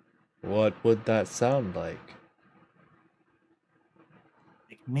 What would that sound like?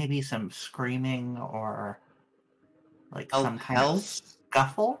 Like maybe some screaming or like Oh, some kind hell? of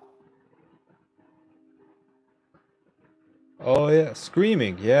scuffle? Oh yeah,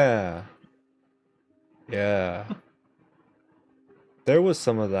 screaming, yeah. Yeah. There was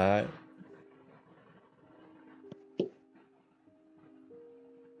some of that.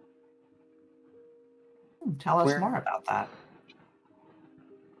 Tell us Where- more about that.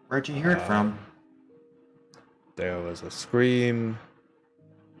 Where'd you hear it from? There was a scream,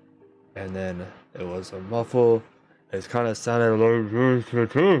 and then it was a muffle. It kind of sounded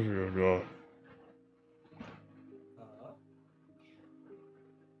like.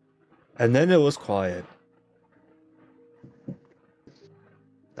 And then it was quiet.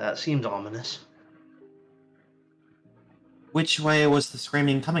 That seems ominous. Which way was the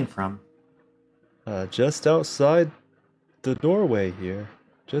screaming coming from? Just outside the doorway here.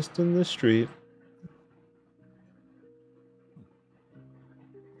 Just in the street.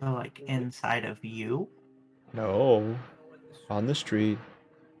 So, like inside of you? No. On the street.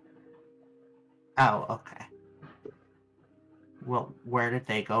 Oh, okay. Well, where did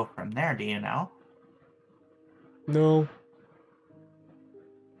they go from there? Do you know? No.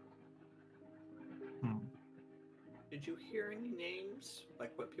 Hmm. Did you hear any names?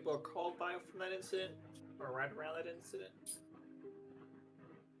 Like what people are called by from that incident? Or right around that incident?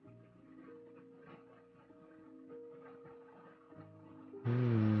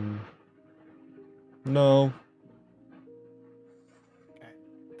 No. Okay.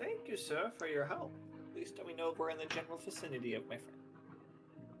 Thank you, sir, for your help. At least we know we're in the general vicinity of my friend.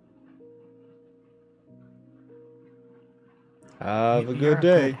 Have a You're good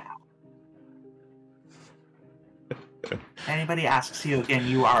day. Anybody asks you again,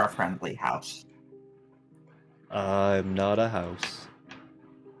 you are a friendly house. I'm not a house.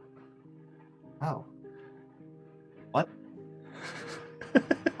 Oh. What?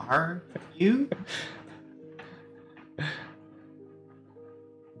 Are you?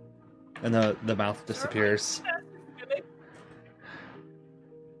 And the mouth disappears.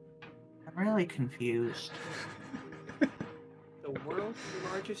 I'm really confused. The world's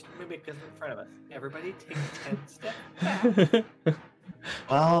largest mimic is in front of us. Everybody take 10 steps back.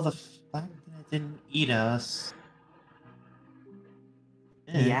 Well, the fact that it didn't eat us.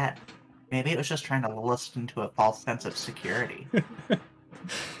 Yet. Maybe it was just trying to lull us into a false sense of security.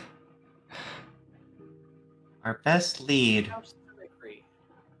 Our best lead, House mimicry.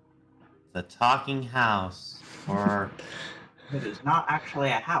 the talking house, or It is not actually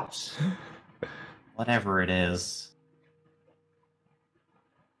a house. whatever it is.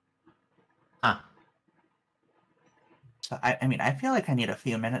 Huh. So, I mean, I feel like I need a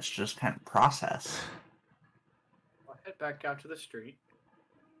few minutes to just kind of process. I'll head back out to the street.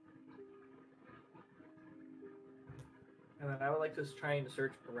 And then I would like to try and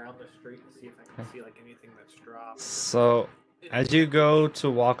search around the street and see if I can see like anything that's dropped. So, as you go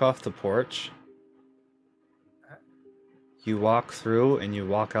to walk off the porch, you walk through and you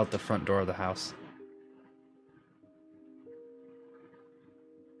walk out the front door of the house.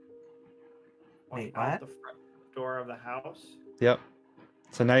 Wait, Out what? the front door of the house. Yep.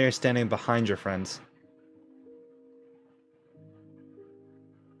 So now you're standing behind your friends.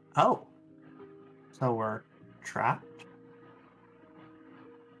 Oh. So we're trapped?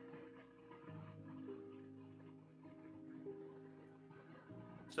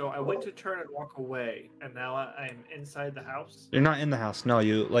 So I went to turn and walk away, and now I'm inside the house. You're not in the house. No,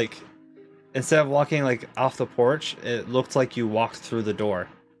 you like instead of walking like off the porch, it looked like you walked through the door.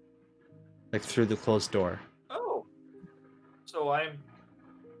 Like through the closed door. Oh. So I'm.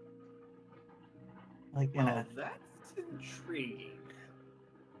 Like in Well, a... that's intriguing.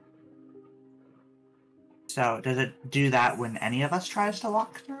 So, does it do that when any of us tries to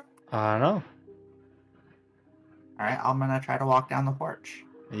walk through? I don't know. Alright, I'm gonna try to walk down the porch.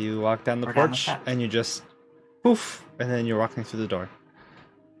 You walk down the Or down the porch steps. and you just poof, and then you're walking through the door.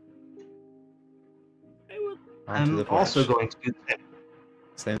 I will. Onto the I'm porch. also going to do that.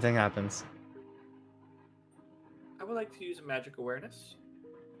 Same thing happens. I would like to use a magic awareness.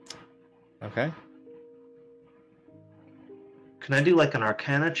 Okay. Can I do like an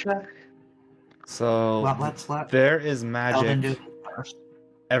Arcana check? So Well, let's let there is Eldon do magic it first.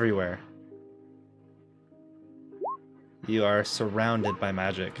 everywhere. You are surrounded by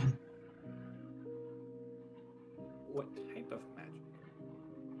magic. What type of magic?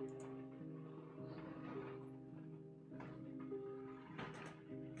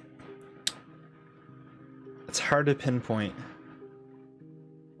 It's hard to pinpoint.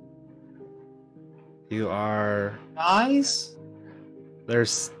 You are Guys?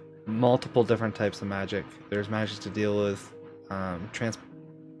 there's multiple different types of magic. There's magic to deal with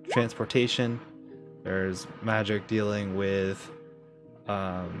transportation. There's magic dealing with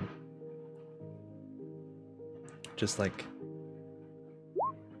just like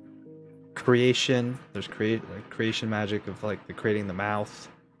creation. There's creation magic of like creating the mouth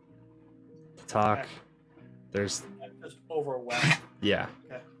to talk. Okay. There's I'm just overwhelmed. yeah.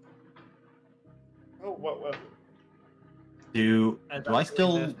 Okay. Oh, what? Do And I that's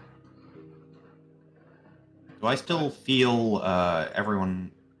still really do I still feel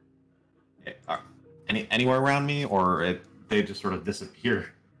everyone anywhere around me, or they just sort of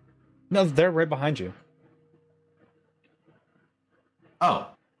disappear? No, they're right behind you. Oh,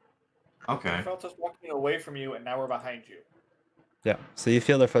 I okay, felt us walking away from you, and now we're behind you. Yeah. So you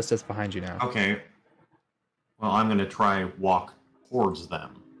feel their footsteps behind you now. okay. Well, I'm gonna try walk towards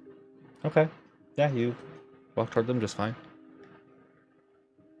them. Okay. Yeah, you walk toward them just fine.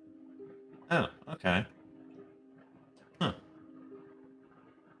 Oh, okay. Well,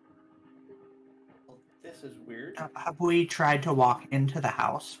 this is weird. Have we tried to walk into the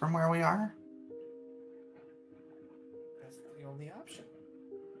house from where we are? That's the only option.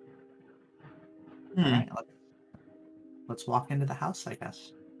 Hmm. Alright, let's walk into the house, I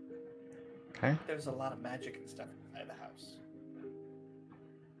guess. Okay. There's a lot of magic and stuff inside the house.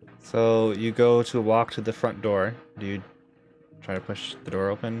 So you go to walk to the front door. Do you try to push the door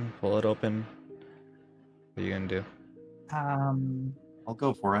open, pull it open? What are you gonna do? I'll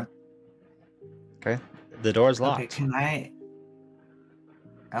go for it. Okay. The door's locked. Okay, can I...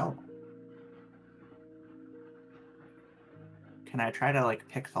 Oh. Can I try to, like,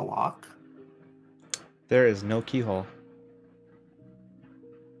 pick the lock? There is no keyhole.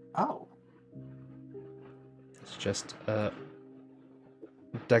 Oh. It's just a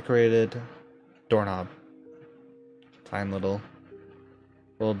decorated doorknob. Fine little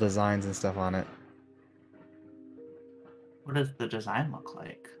designs and stuff on it. What does the design look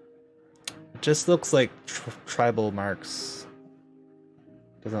like? It just looks like tribal marks.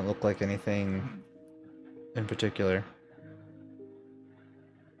 Doesn't look like anything in particular.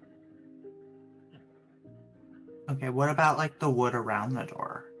 Okay, what about, like, the wood around the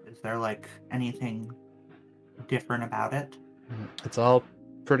door? Is there, like, anything different about it? It's all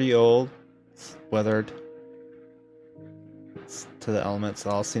pretty old. It's weathered. It's to the elements. It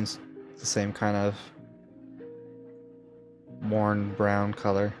all seems the same kind of worn brown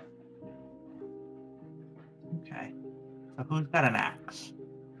color. Okay. So who's got an axe?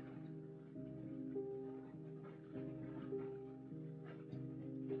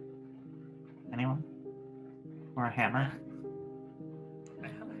 Anyone? Or a hammer? I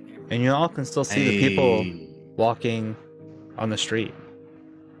have a hammer. And you all can still see the people walking on the street.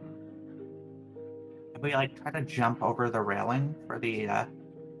 Can we, like, try to jump over the railing for the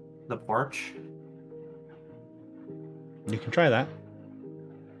porch? You can try that.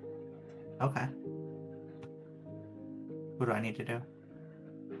 Okay. What do I need to do?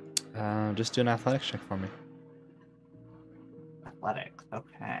 Just do an athletics check for me. Athletics,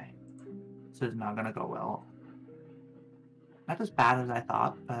 okay. This is not gonna go well. Not as bad as I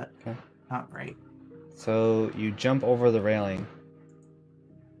thought, but Okay. not great. So you jump over the railing,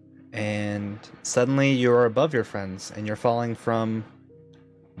 and suddenly you're above your friends, and you're falling from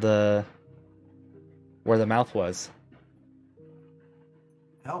where the mouth was,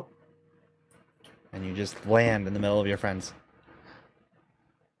 Oh, and you just land in the middle of your friends.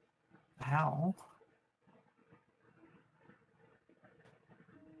 how?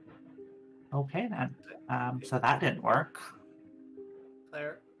 Okay then. So that didn't work.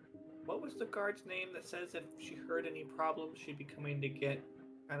 Claire, what was the guard's name that says if she heard any problems, she'd be coming to get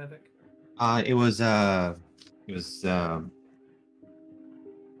Krenovic? It was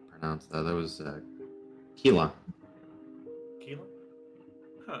pronounced that was Keela. Keelan?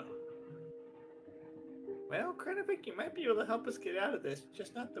 Huh. Well, Krenovic, you might be able to help us get out of this,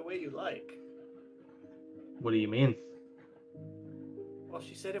 just not the way you like. What do you mean? Well,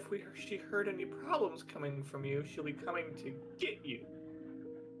 she said if she heard any problems coming from you, she'll be coming to get you.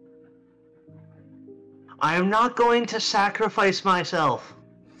 I am not going to sacrifice myself.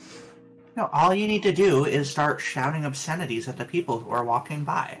 No, all you need to do is start shouting obscenities at the people who are walking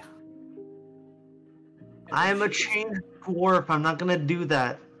by. And I then am a she gets- changed dwarf. I'm not going to do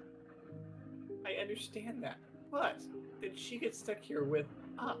that. I understand that, but then she gets stuck here with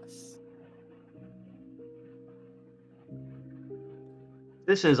us.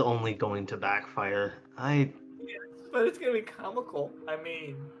 This is only going to backfire. But it's gonna be comical. I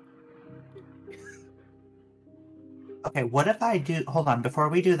mean, Okay, what if I do... Hold on, before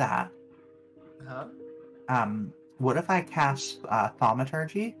we do that, huh? what if I cast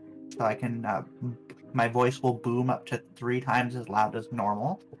thaumaturgy? So I can... my voice will boom up to 3 times as loud as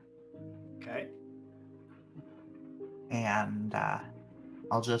normal. Okay. And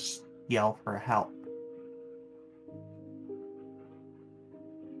I'll just yell for help.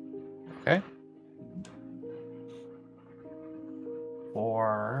 Okay.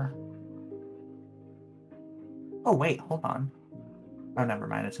 Or... Oh, wait, hold on. Oh, never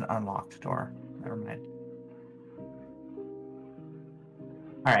mind. It's an unlocked door. Never mind.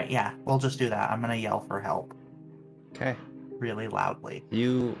 Alright, yeah. We'll just do that. I'm gonna yell for help. Okay. Really loudly.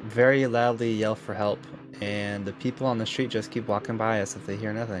 You very loudly yell for help, and the people on the street just keep walking by as if they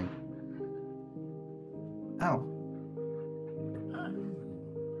hear nothing. Oh.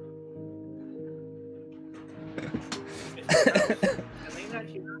 Can they not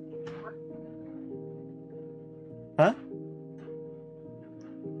hear us anymore? Huh?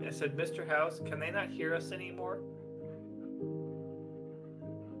 I said, Mr. House, can they not hear us anymore?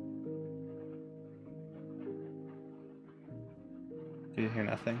 Do you hear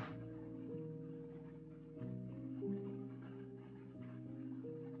nothing?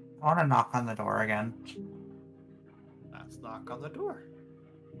 I want to knock on the door again. Let's knock on the door.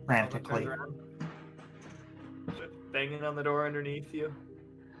 Frantically. Turns around. Just banging on the door underneath you.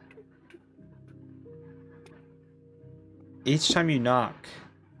 Each time you knock,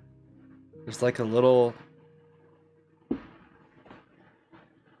 there's like a little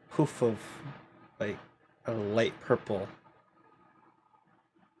poof of like a light purple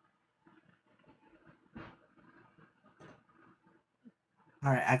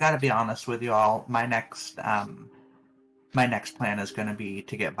All right, I gotta be honest with you all. My next plan is going to be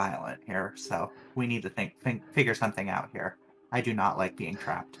to get violent here. So we need to figure something out here. I do not like being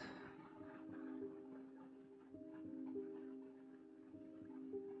trapped.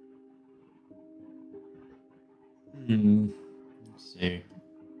 Let's see.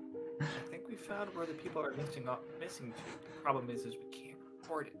 I think we found where the people are missing to. The problem is we can't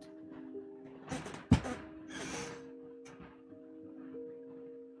report it.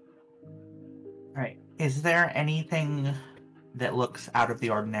 All right. Is there anything that looks out of the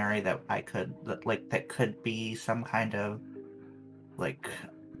ordinary that that could be some kind of like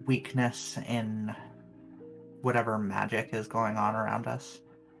weakness in whatever magic is going on around us?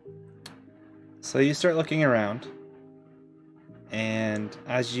 So you start looking around, and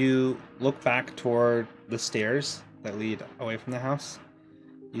as you look back toward the stairs that lead away from the house,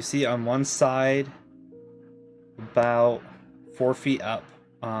 you see on one side, about 4 feet up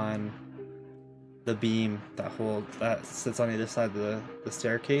on the beam that sits on either side of the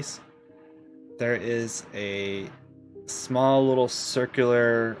staircase, there is a small little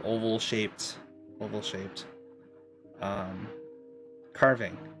circular oval shaped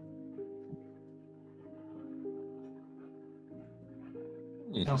carving.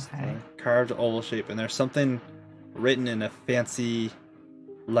 Okay. Carved oval shape, and there's something written in a fancy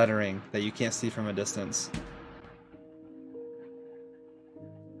lettering that you can't see from a distance.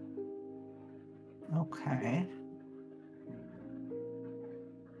 Okay.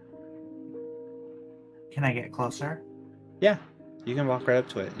 Can I get closer? Yeah, you can walk right up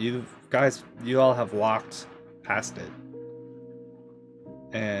to it. You all have walked past it.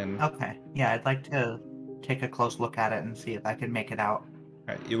 And Okay. Yeah, I'd like to take a close look at it and see if I can make it out.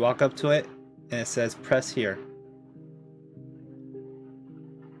 alright, you walk up to it, and it says press here.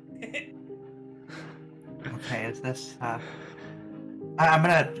 Okay, is this I'm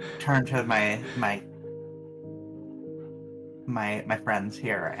gonna turn to my friends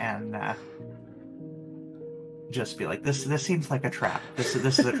here and just be like, this seems like a trap. This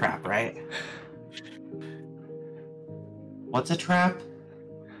is a trap, right? What's a trap?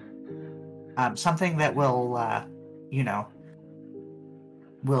 Something that will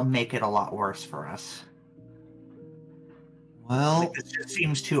will make it a lot worse for us. Well, Like, this just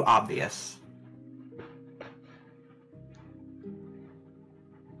seems too obvious.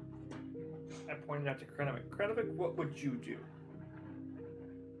 I pointed out to Krenovik. Krenovik, what would you do?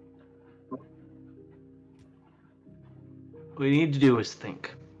 What we need to do is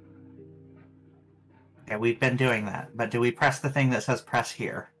think. Yeah, we've been doing that, but do we press the thing that says press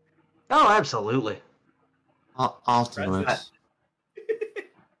here? Oh, absolutely. I'll do it. Press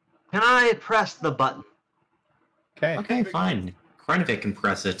Can I press the button? Okay. Okay, fine. Krenovik can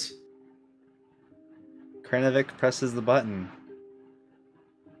press it. Krenovik presses the button.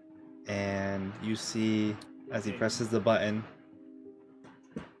 And you see, as he presses the button,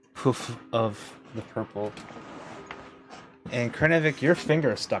 poof of the purple. And Krenovik, your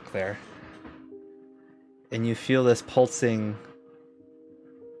finger is stuck there. And you feel this pulsing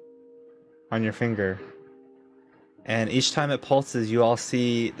on your finger. And each time it pulses, you all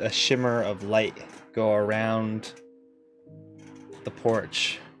see a shimmer of light go around the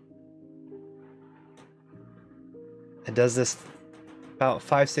porch. It does this about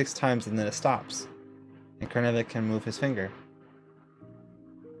 5-6 times and then it stops. And Krenovik can move his finger.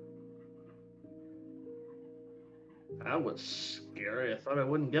 That was scary. I thought I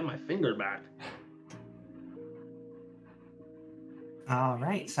wouldn't get my finger back. All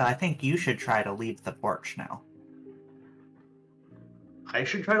right, so I think you should try to leave the porch now. I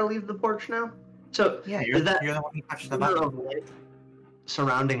should try to leave the porch now? So, Yeah, is that you're the one who touched the shimmer button. of light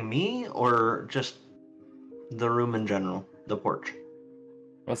surrounding me, or just the room in general, the porch?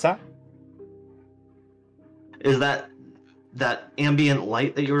 What's that? Is that ambient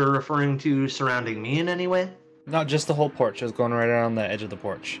light that you were referring to surrounding me in any way? Not just the whole porch. It was going right around the edge of the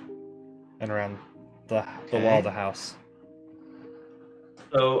porch. And around the wall of the house.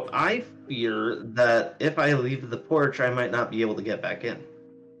 So I fear that if I leave the porch, I might not be able to get back in.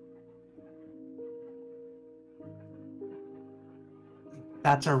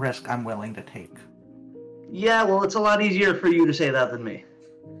 That's a risk I'm willing to take. Yeah, well, it's a lot easier for you to say that than me.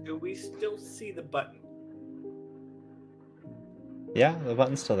 Do we still see the button? Yeah, the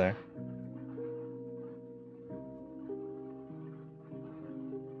button's still there.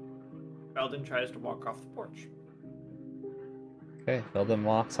 Eldon tries to walk off the porch. Okay, Veldon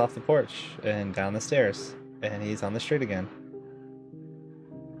walks off the porch and down the stairs. And he's on the street again.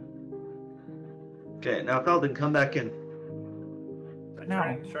 Okay, now Feldon, come back in. I'm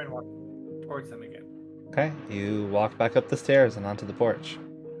No. trying to walk towards them again. Okay, you walk back up the stairs and onto the porch.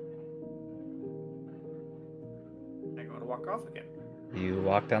 I go to walk off again. You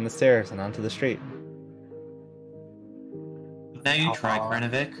walk down the stairs and onto the street. Now you I'll try, follow.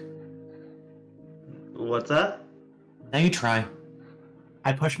 Krenovic. What's that? Now you try.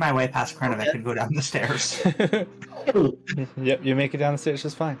 I push my way past Krenovic and go down the stairs. Yep, you make it down the stairs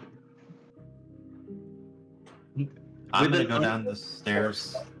just fine. I'm We've gonna been go on- down the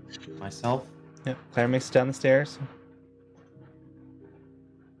stairs myself. Yep, Claire makes it down the stairs.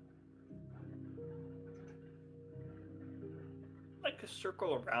 I'd like to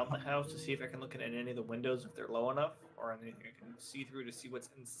circle around the house to see if I can look at any of the windows if they're low enough, or anything I can see through to see what's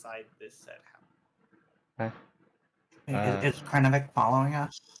inside this said house. Is Krenovic following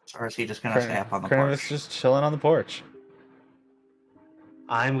us? Or is he just going to stay up on the Krenovic's porch? just chilling on the porch.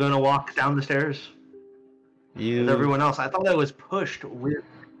 I'm gonna walk down the stairs You with everyone else. I thought I was pushed weird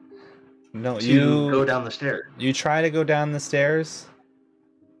no, to you go down the stairs. You try to go down the stairs,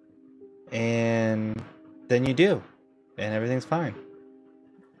 and then you do, and everything's fine.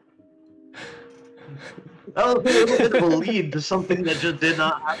 That was a little bit of a lead to something that just did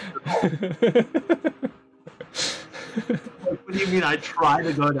not happen at all. Like, what do you mean I try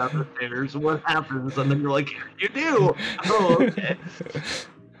to go down the stairs? What happens? And then you're like, you do. Oh, okay.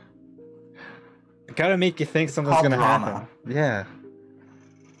 Gotta make you think something's called gonna drama. happen. Yeah.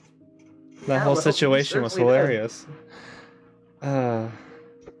 That Yeah, whole well, situation was certainly hilarious.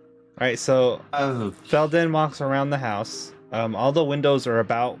 Alright, so Oh, Felden walks around the house. All the windows are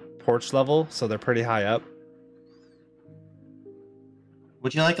about porch level, so they're pretty high up.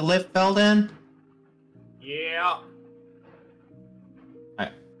 would you like a lift, Felden? Yeah.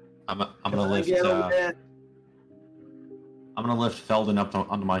 I'm gonna lift. I'm gonna lift Felden up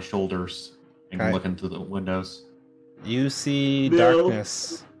onto my shoulders and Okay. look into the windows. You see No.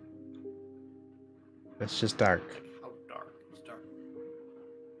 darkness. It's just dark. How dark? It's dark.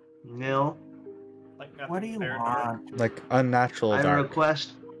 Nil. Like nothing What do you there, dark. want? Like unnatural I dark.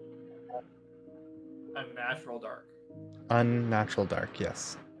 request. Unnatural dark. Unnatural dark,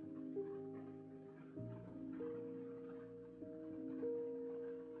 yes.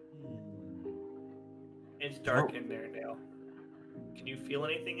 It's dark Oh. in there, Dale. Can you feel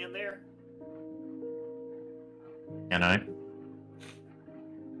anything in there? Can I?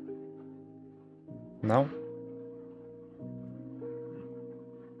 No?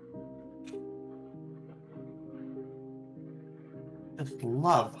 Just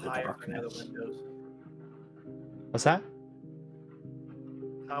love How the high are any of the darkness. windows? What's that?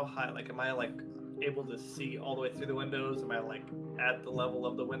 How high? Like, am I like able to see all the way through the windows? Am I like at the level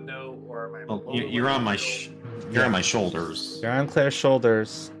of the window, or am I? Well, below you, the you're on my window? you're on my shoulders. You're on Claire's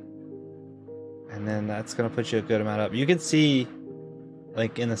shoulders. And then that's gonna put you a good amount up. You can see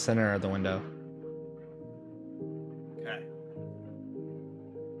like in the center of the window. Okay.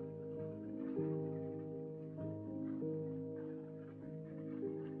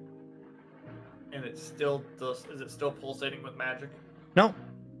 And it's still does. Is it still pulsating with magic? No,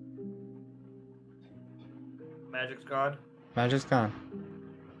 Magic's gone. magic's gone.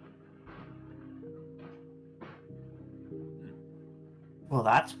 Well,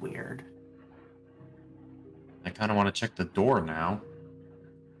 that's weird. I kind of want to check the door now.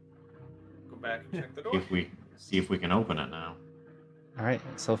 Go back and check the door. See if we can open it now. Alright,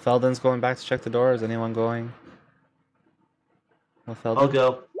 so Felden's going back to check the door. Is anyone going? No, Felden? I'll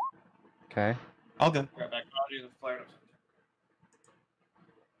go. Okay. I'll go. Right back. I'll use the flare.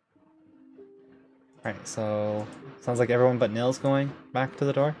 Alright, so sounds like everyone but Nil's going back to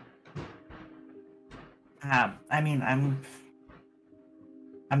the door. I mean, I'm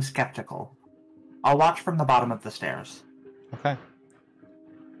skeptical. I'll watch from the bottom of the stairs. Okay.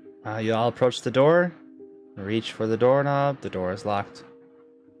 You all approach the door, reach for the doorknob. The door is locked.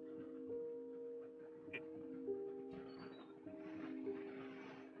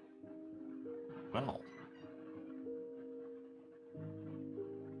 Well,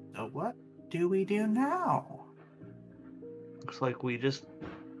 So what do we do now? Looks like we just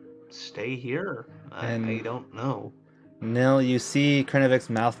stay here. I And- don't know. Nil, you see Krenovic's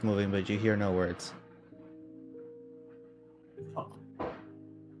mouth moving, but you hear no words.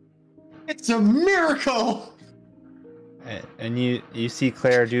 it's a miracle. And you see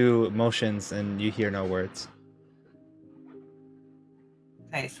Claire do motions, and you hear no words.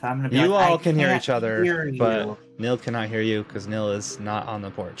 Okay, so I'm gonna be You like, all I can hear can't each other, hear but you. Nil cannot hear you because Nil is not on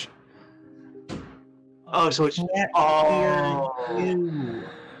the porch. Oh, so it's. Can't Oh. hear you.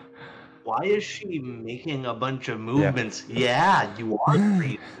 Why is she making a bunch of movements? Yeah, you are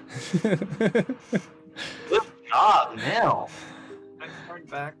great. Good job, Nell. I'm trying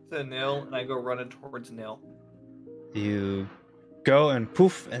back to Nil, and I go running towards Nil. You go and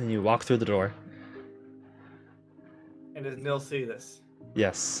poof, and you walk through the door. And does Nil see this?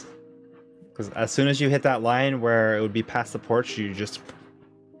 Yes. Because as soon as you hit that line where it would be past the porch, you just...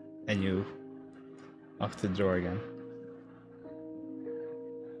 and you walk through the door again.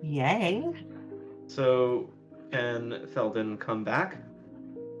 Yay. So, can Felden come back?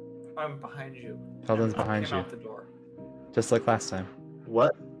 I'm behind you. Felden's I behind came you. out the door. Just like last time.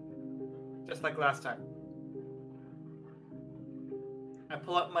 What? Just like last time. I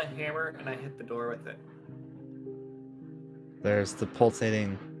pull up my hammer and I hit the door with it. There's the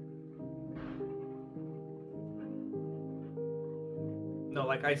pulsating... No,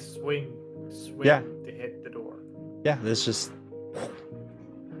 like I swing Yeah. to hit the door. Yeah, there's just...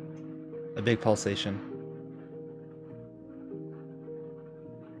 a big pulsation.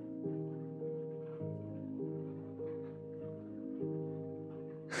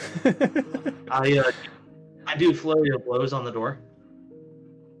 I do flurry of blows on the door.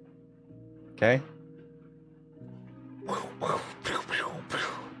 Okay.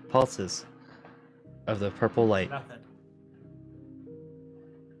 Pulses of the purple light. Nothing.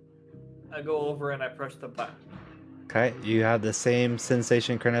 I go over and I push the button. Okay, you have the same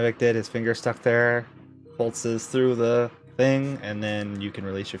sensation Krenovic did. His finger stuck there, pulses through the thing, and then you can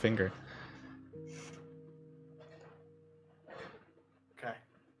release your finger. Okay.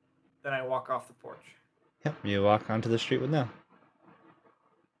 Then I walk off the porch. Yep, you walk onto the street with Nell.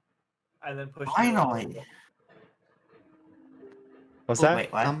 I then push. Finally. What's Oh, that?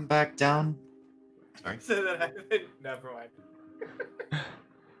 wait, what? Come back down. Sorry. So then never mind.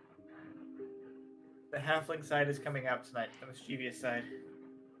 The halfling side is coming out tonight. The mischievous side.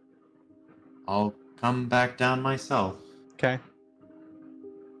 I'll come back down myself. Okay.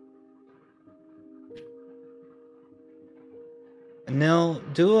 Nil,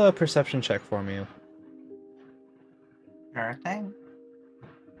 do a perception check for me. Sure thing.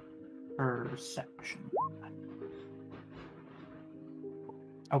 Perception.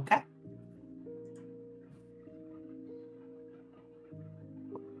 Okay.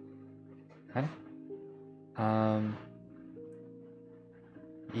 Okay.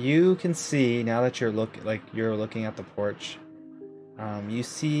 You can see now that you're looking at the porch. You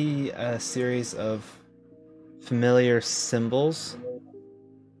see a series of familiar symbols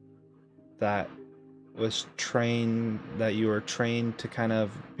that you were trained to kind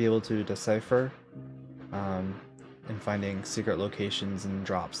of be able to decipher, in finding secret locations and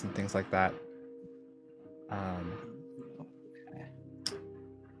drops and things like that.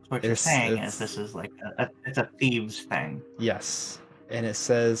 What you're saying is this is like it's a thieves thing. Yes, and it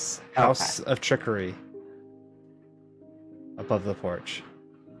says House of Trickery above the porch.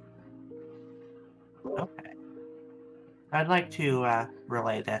 Okay. I'd like to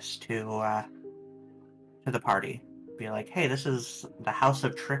relay this to the party. Be like, hey, this is the House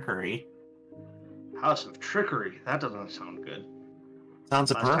of Trickery. House of Trickery? That doesn't sound good.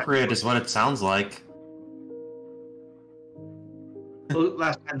 Sounds Last time- appropriate is what it sounds like. Well,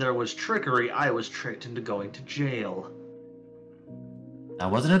 last time there was trickery, I was tricked into going to jail. That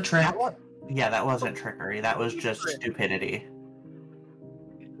wasn't a trick. Yeah, that wasn't trickery. That was just stupidity.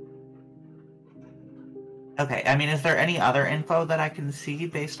 Okay, I mean, is there any other info that I can see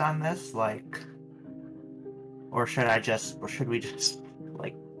based on this? Like, or should we just,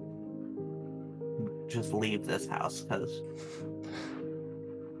 like, just leave this house? Because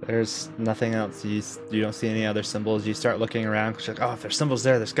There's nothing else. You don't see any other symbols. You start looking around. 'Cause you're like, oh, if there's symbols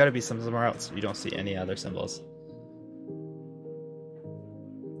there, there's got to be some somewhere else. You don't see any other symbols.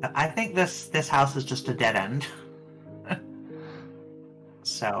 I think this house is just a dead end.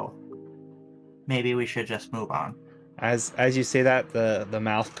 So maybe we should just move on. As you say that, the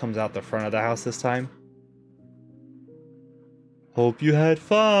mouth comes out the front of the house this time. Hope you had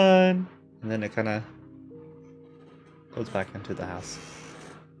fun. And then it kind of goes back into the house.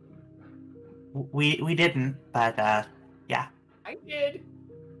 We didn't, but yeah. I did.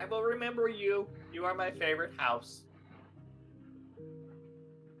 I will remember you. You are my favorite house.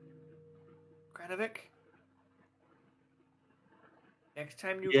 Krenovic, next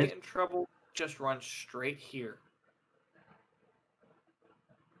time you Yes? get in trouble, just run straight here.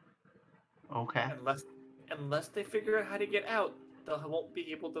 Okay. Unless they figure out how to get out, they won't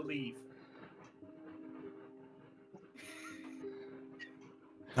be able to leave.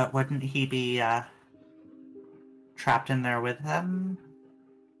 But wouldn't he be trapped in there with them?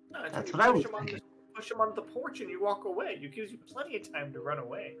 No, I think That's you what I push was him on thinking. push him on the porch and you walk away. It gives you plenty of time to run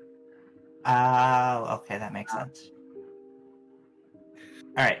away. Okay, that makes sense.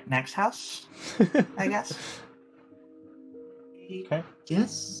 All right, next house, I guess. Okay.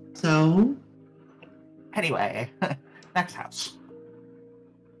 Guess so. Anyway, next house.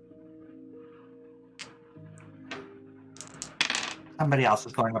 Somebody else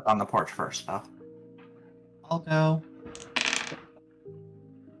is going up on the porch first, though. I'll go.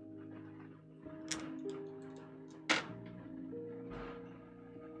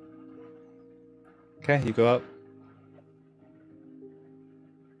 Okay, you go up.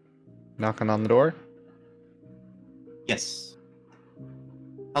 Knocking on the door. Yes.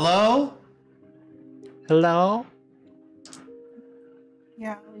 Hello? Hello?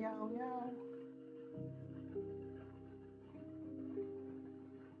 Yow, yow, yow.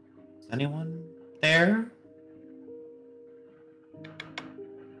 Is anyone there?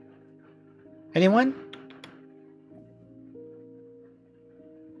 Anyone?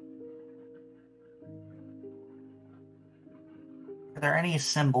 Are there any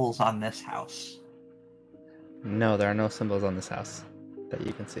symbols on this house? No, there are no symbols on this house that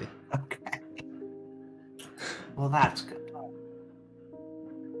you can see. Okay. Well, that's good.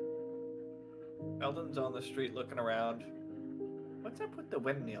 Eldon's on the street looking around. What's up with the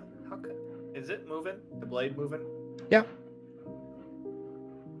windmill? How could... Is it moving? The blade moving? Yeah.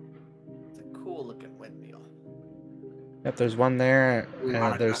 It's a cool looking windmill. Yep, there's one there. We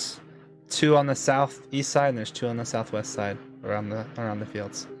wanna There's two on the southeast side, and there's two on the southwest side around the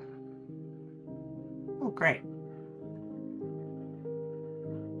fields. Oh, great.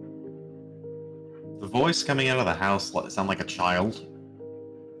 The voice coming out of the house sound like a child.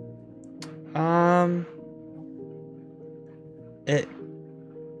 It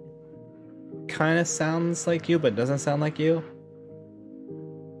kind of sounds like you, but doesn't sound like you.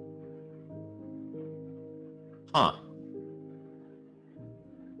 Huh.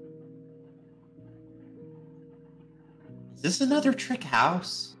 Is this another trick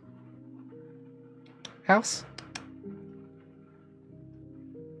house? House?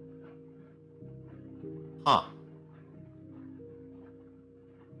 Huh.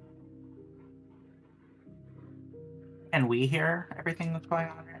 Can we hear everything that's going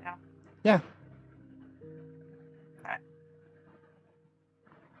on right now? Yeah. Okay.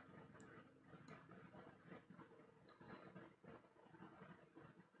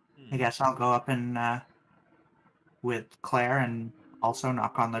 I guess I'll go up and with Claire and also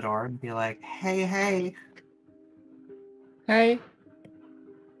knock on the door and be like, "Hey, hey." Hey.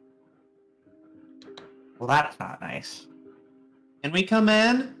 Well, that's not nice. Can we come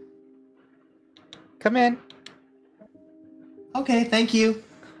in? Come in. Okay, thank you.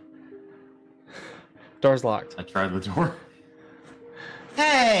 Door's locked. I tried the door.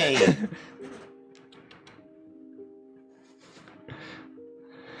 Hey!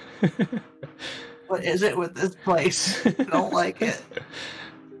 What is it with this place? I don't like it.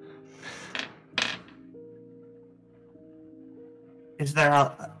 Is there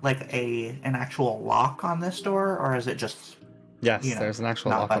an actual lock on this door, or is it just... Yes, You know, there's an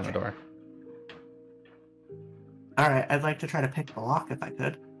actual not lock on the budging. door. Alright, I'd like to try to pick the lock if I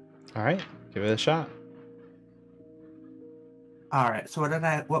could. All right, give it a shot. Alright, so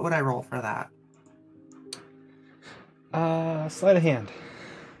what would I roll for that? Sleight of hand.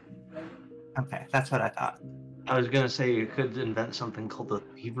 Okay, that's what I thought. I was gonna say you could invent something called the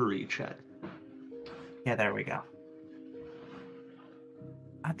thievery check. Yeah, there we go.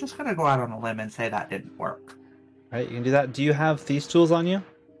 I'm just gonna go out on a limb and say that didn't work. All right, you can do that. Do you have thieves' tools on you?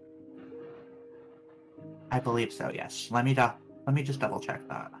 I believe so, yes. Let me just double check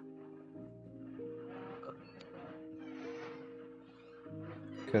that.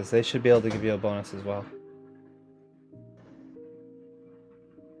 Because they should be able to give you a bonus as well.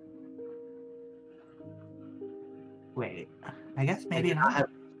 Wait, I guess maybe I not. have-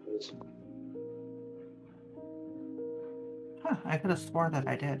 Huh, I could have sworn that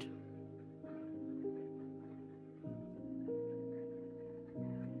I did.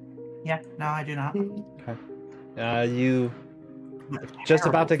 Yeah, no, I do not. You just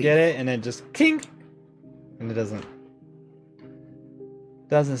about to get it, and it just kink, and it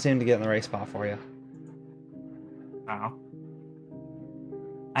doesn't seem to get in the right spot for you. Oh.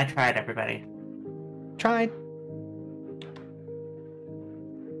 I tried, everybody. Tried.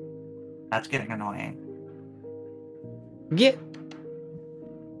 That's getting annoying. Get.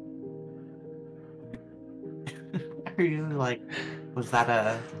 Are you like, was that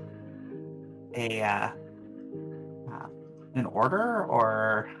an order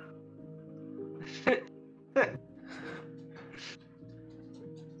or?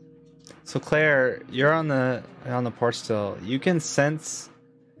 So Claire, you're on the porch still. You can sense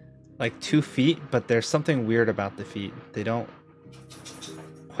like 2 feet, but there's something weird about the feet. They don't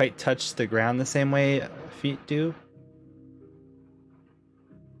quite touch the ground the same way feet do.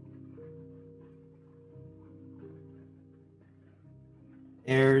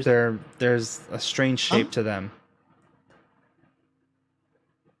 There's a strange shape to them.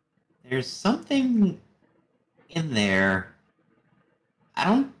 There's something in there. I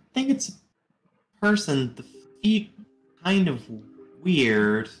don't think it's a person. The feet kind of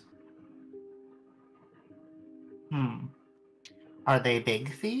weird. Are they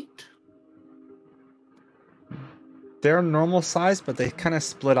big feet? They're normal size, but they kind of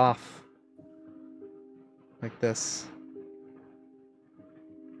split off. Like this.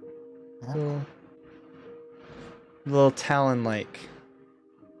 Little talon-like.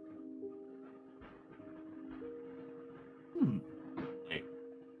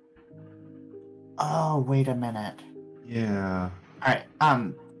 Oh, wait a minute. Yeah. Alright,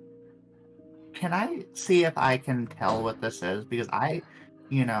 can I see if I can tell what this is? Because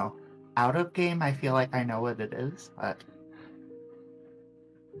out of game, I feel like I know what it is, but...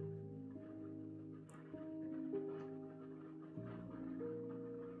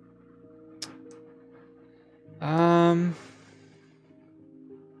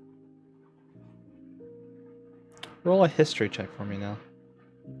 Roll a history check for me now.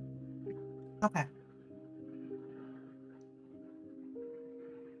 Okay.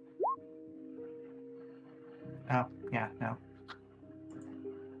 Oh, yeah, no.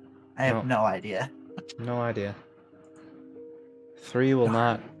 I have no idea. No idea. 3 will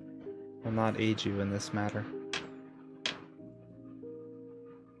not aid you in this matter.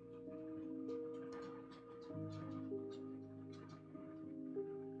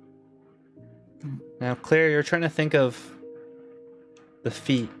 Now, Claire, you're trying to think of the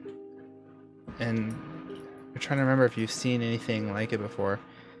feet, and you're trying to remember if you've seen anything like it before,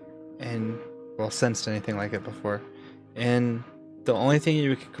 sensed anything like it before. And the only thing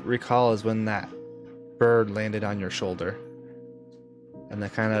you recall is when that bird landed on your shoulder, and the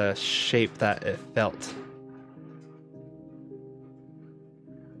kind of shape that it felt.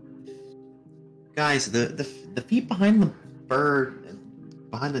 Guys, the feet behind the bird,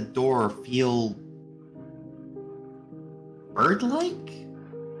 behind the door, feel bird-like?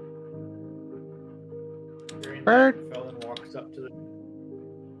 Bird. Felon walks up to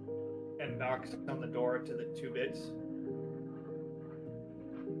and knocks on the door to the 2 bits.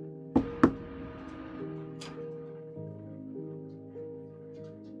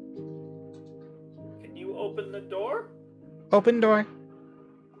 Can you open the door? Open door.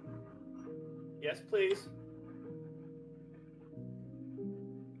 Yes, please.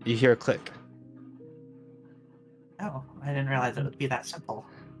 You hear a click. Oh, I didn't realize it would be that simple.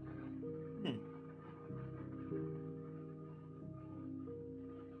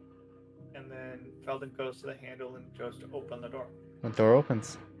 And then Felden goes to the handle and goes to open the door. The door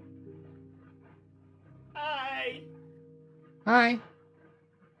opens. Hi! Hi. Is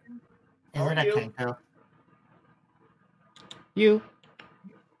How it are a you? Kenko? You.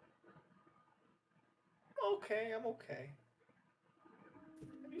 Okay, I'm okay.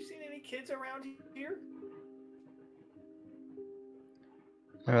 Have you seen any kids around here?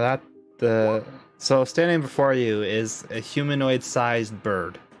 So standing before you is a humanoid-sized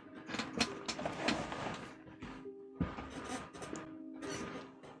bird.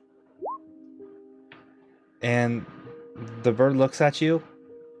 And the bird looks at you.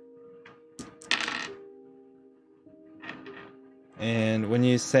 And when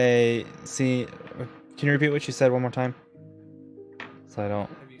you say, can you repeat what you said one more time? So I don't.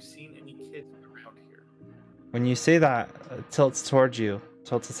 Have you seen any kids around here? When you say that, it tilts towards you,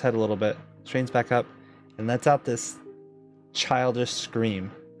 tilts its head a little bit, strains back up, and lets out this childish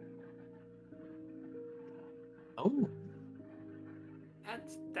scream. Oh.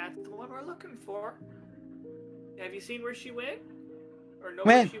 That's the one we're looking for. Have you seen where she went? Or know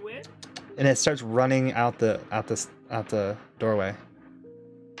Man. where she went? And it starts running out the doorway.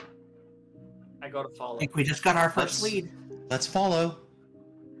 I go to follow. I think we just got our first lead. Let's follow.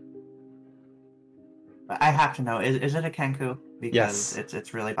 But I have to know, is it a Kenku? Because Yes.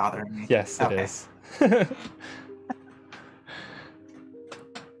 it's really bothering me. Yes, it Okay. is.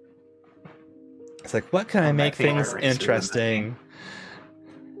 It's like, what can I My make favorite things race is interesting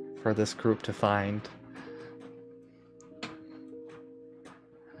for this group to find?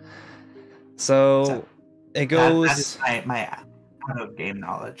 So it goes. That is my out of game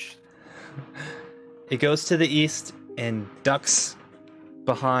knowledge. It goes to the east and ducks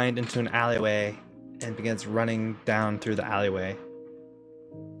behind into an alleyway and begins running down through the alleyway.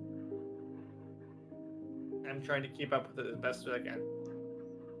 I'm trying to keep up with it as best as I can.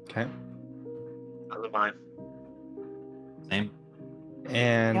 Okay. How's it mine? Same.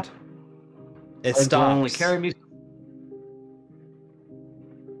 And Yep. it Don't stops. only carry me.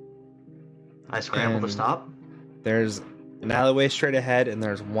 I scramble to And- stop. There's an alleyway straight ahead, and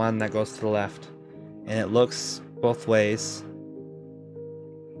there's one that goes to the left. And it looks both ways.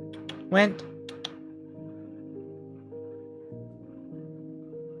 Went.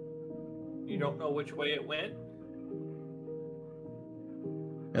 You don't know which way it went?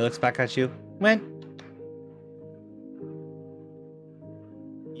 It looks back at you. Went.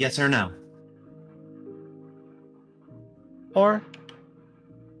 Yes or no? Or.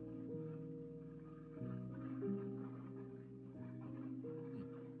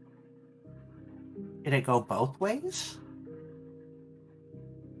 Did it go both ways?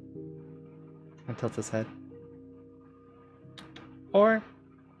 And tilts his head. Or.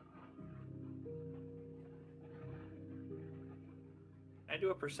 I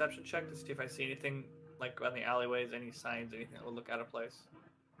do a perception check to see if I see anything like on the alleyways, any signs, anything that would look out of place.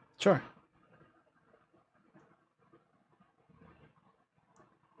 Sure.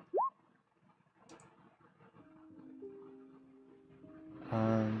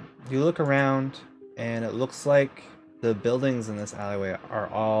 You look around, and it looks like the buildings in this alleyway are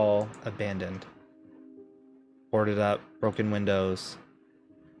all abandoned. Boarded up, broken windows,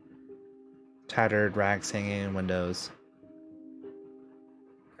 tattered rags hanging in windows.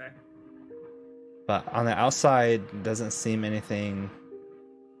 Okay. But on the outside, doesn't seem anything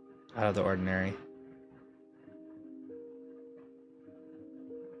out of the ordinary.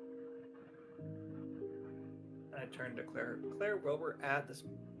 I turn to Claire. Claire, while we're at this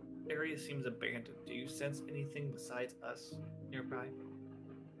area seems abandoned. Do you sense anything besides us nearby?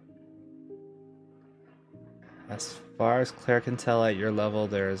 As far as Claire can tell at your level,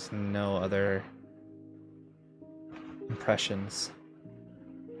 there's no other impressions.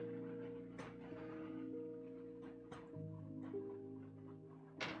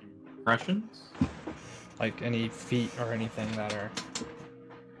 Impressions? Like any feet or anything that are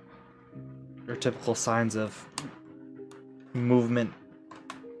your typical signs of movement.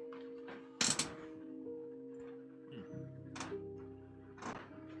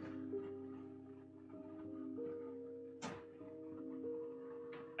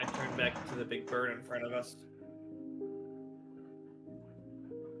 I turn back to the big bird in front of us.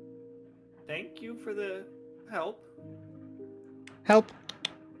 Thank you for the help. Help!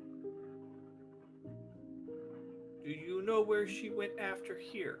 Do you know where she went after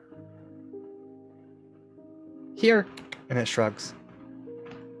here? Here! And it shrugs.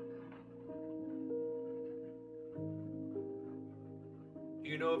 Do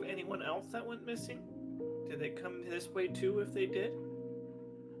you know of anyone else that went missing? Did they come this way too if they did?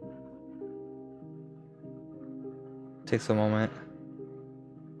 Takes a moment.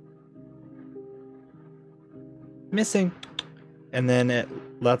 Missing! And then it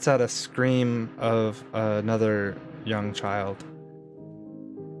lets out a scream of another young child.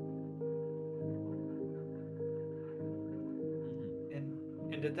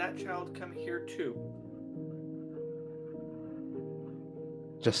 And did that child come here too?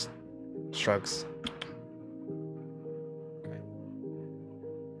 Just shrugs. Okay.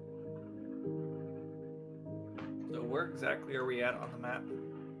 So where exactly are we at on the map?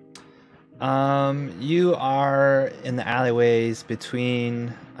 You are in the alleyways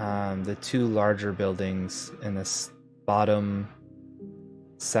between the two larger buildings in this bottom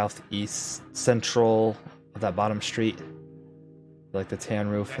southeast central of that bottom street. Like the tan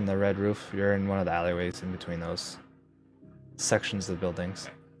roof and the red roof. You're in one of the alleyways in between those sections of the buildings.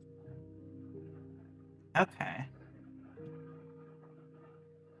 Okay.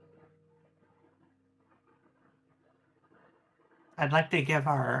 I'd like to give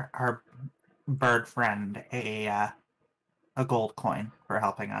our bird friend a gold coin for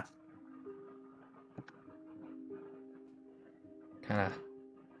helping us. Kind of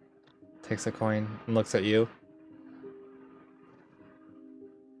takes a coin and looks at you.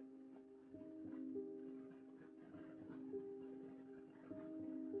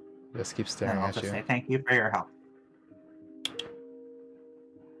 Just keeps staring And I'll at just you. say thank you for your help.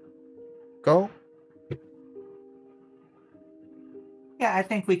 Go. Yeah, I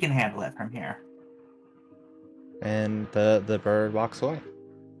think we can handle it from here. And the bird walks away.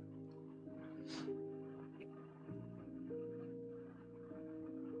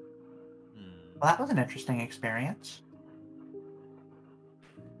 Well, that was an interesting experience.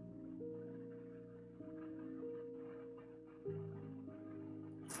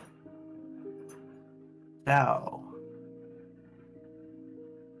 So,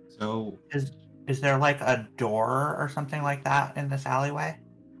 Is there like a door or something like that in this alleyway?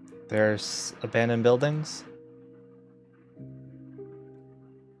 There's abandoned buildings.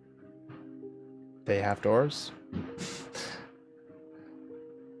 They have doors.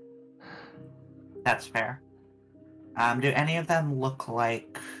 That's fair. Do any of them look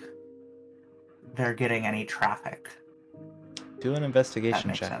like they're getting any traffic? Do an investigation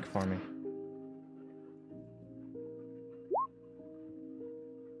makes check sense. for me.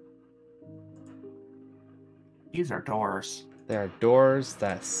 These are doors. There are doors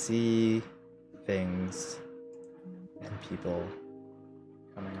that see things and people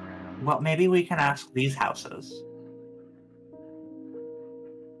coming around. Well, maybe we can ask these houses.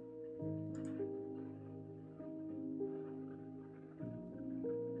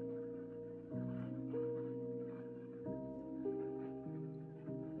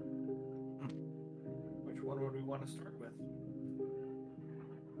 Which one would we want to start with?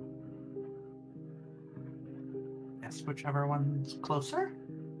 Yes, whichever one's closer.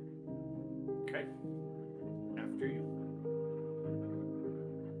 Okay. After you.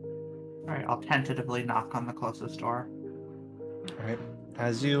 All right, I'll tentatively knock on the closest door. All right.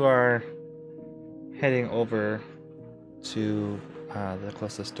 As you are heading over to the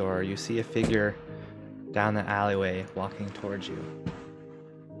closest door, you see a figure down the alleyway walking towards you.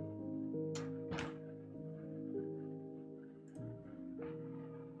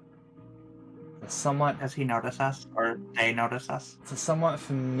 It's somewhat Does he notice us, or they notice us? It's a somewhat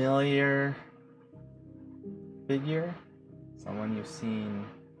familiar figure. Someone you've seen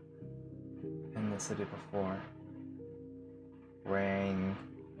in the city before. Wearing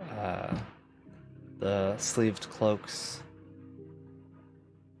the sleeved cloaks.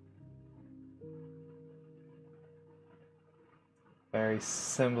 Very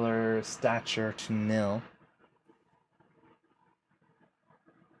similar stature to Nil.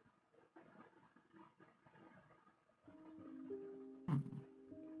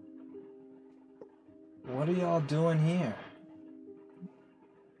 What are y'all doing here?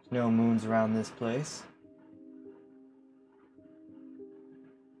 There's no moons around this place.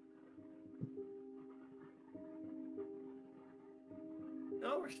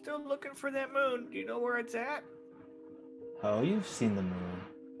 No, we're still looking for that moon. Do you know where it's at? Oh, you've seen the moon.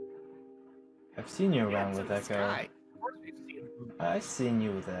 I've seen you around it's with in the Echo. sky. Of course we've seen it. I've seen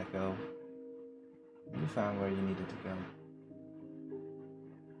you with Echo. You found where you needed to go.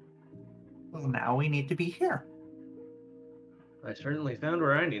 Well, now we need to be here. I certainly found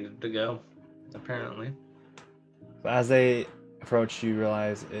where I needed to go, apparently. As they approach, you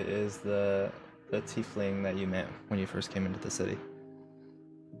realize it is the tiefling that you met when you first came into the city.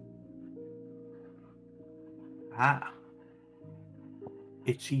 Ah.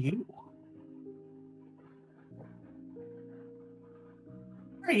 It's you.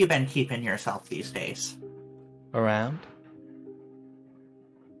 Where you been keeping yourself these days? Around?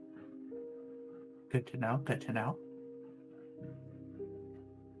 Good to know, good to know.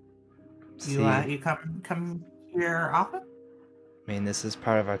 See, You come here often? I mean, this is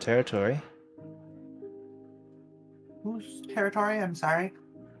part of our territory. Whose territory? I'm sorry.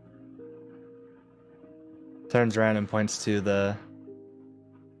 Turns around and points to the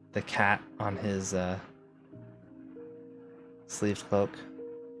cat on his sleeved cloak.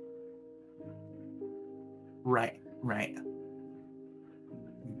 Right.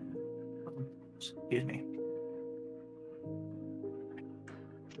 Excuse me.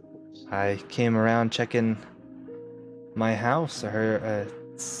 I came around checking my house. I heard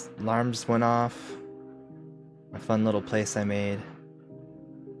alarms went off. A fun little place I made.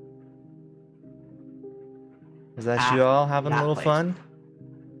 Is that you all having a that little place. fun?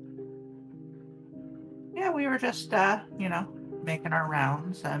 Yeah, we were just, making our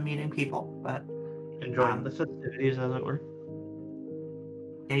rounds, meeting people, but Enjoying the festivities, as it were.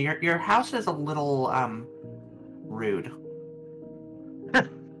 yeah, your house is a little, rude.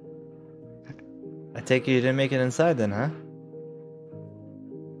 I take it you didn't make it inside then, huh?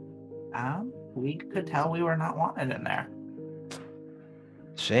 We could tell we were not wanted in there.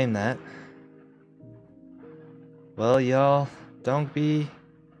 Shame that. Well, y'all, don't be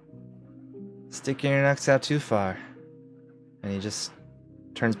sticking your necks out too far. And he just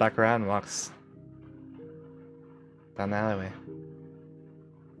turns back around and walks down the alleyway.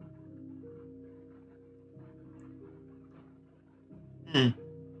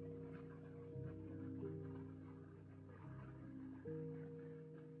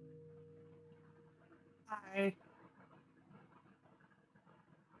 Hi.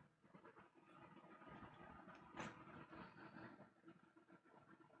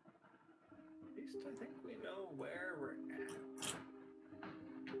 At least I think we know where we're at.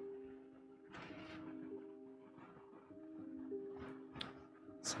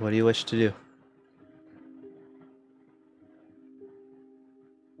 So what do you wish to do?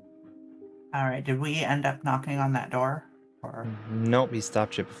 All right, did we end up knocking on that door? Or Nope, he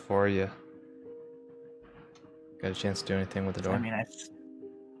stopped you before you Got a chance to do anything with the door? I mean, I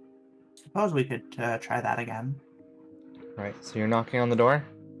suppose we could try that again. Right, so you're knocking on the door?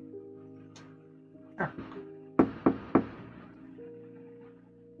 Sure.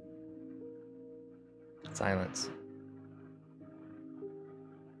 Silence.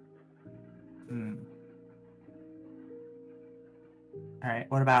 Alright,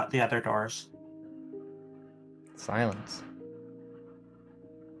 what about the other doors? Silence.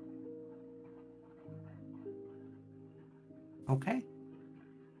 Okay.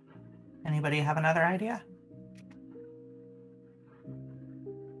 Anybody have another idea?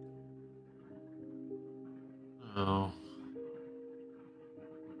 Oh.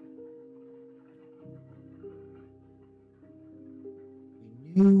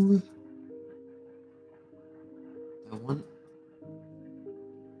 We knew the one.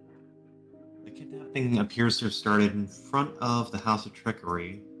 The kidnapping appears to have started in front of the House of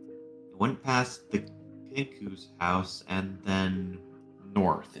Trickery. It went past the Kinku's house and then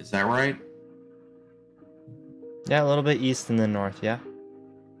north. Is that right? Yeah, a little bit east and then north, yeah.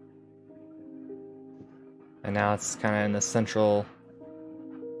 And now it's kind of in the central,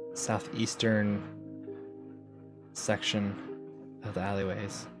 southeastern section of the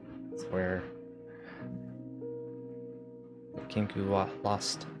alleyways. It's where the Kinku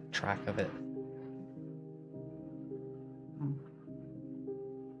lost track of it.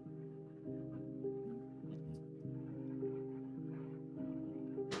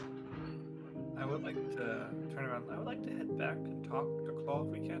 I would like to turn around. I would like to head back and talk to Claw if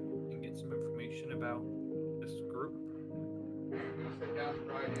we can and get some information about this group.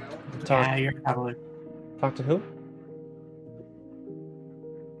 Talk, Yeah, you're probably... talk to who?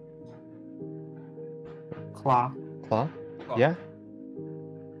 Claw. Claw? Claw. Yeah?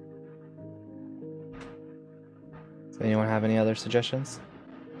 Does anyone have any other suggestions?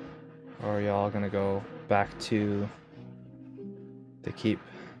 Or are y'all gonna go back to the keep?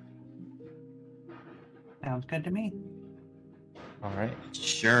 Sounds good to me. Alright.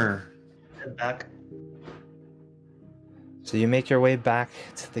 Sure. Head back. So you make your way back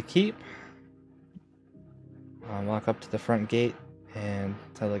to the keep. Walk up to the front gate and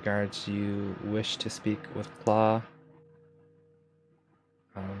tell the guards you wish to speak with Claw.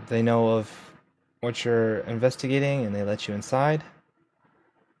 They know of what you're investigating and they let you inside.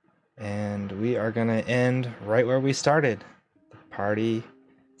 And we are gonna end right where we started. The party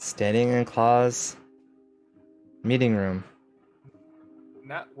standing in Claw's meeting room.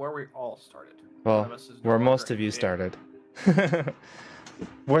 Not where we all started. Well, One of us is no where longer most of you in. started.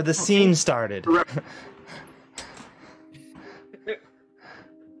 Where the scene started.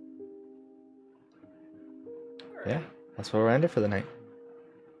 Yeah, that's where we're ended for the night.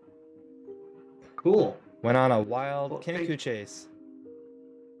 Cool. Went on a wild Well, Kinku chase.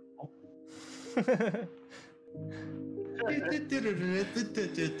 Half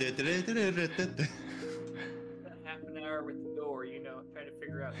an hour with the door, trying to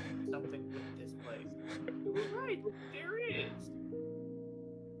figure out something with this place. You're right, there is.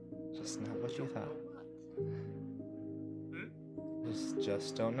 Just not what you Don't thought. know what.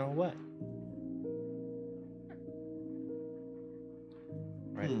 Just don't know what.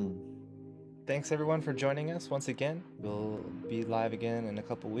 Right. Thanks everyone for joining us once again. We'll be live again in a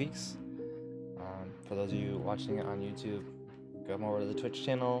couple weeks. For those of you watching it on YouTube, come over to the Twitch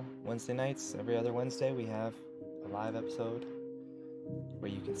channel Wednesday nights. Every other Wednesday we have a live episode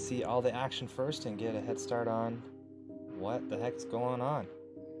where you can see all the action first and get a head start on what the heck's going on.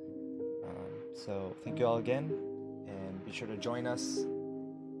 So thank you all again, and be sure to join us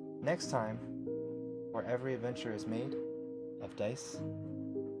next time where every adventure is made of dice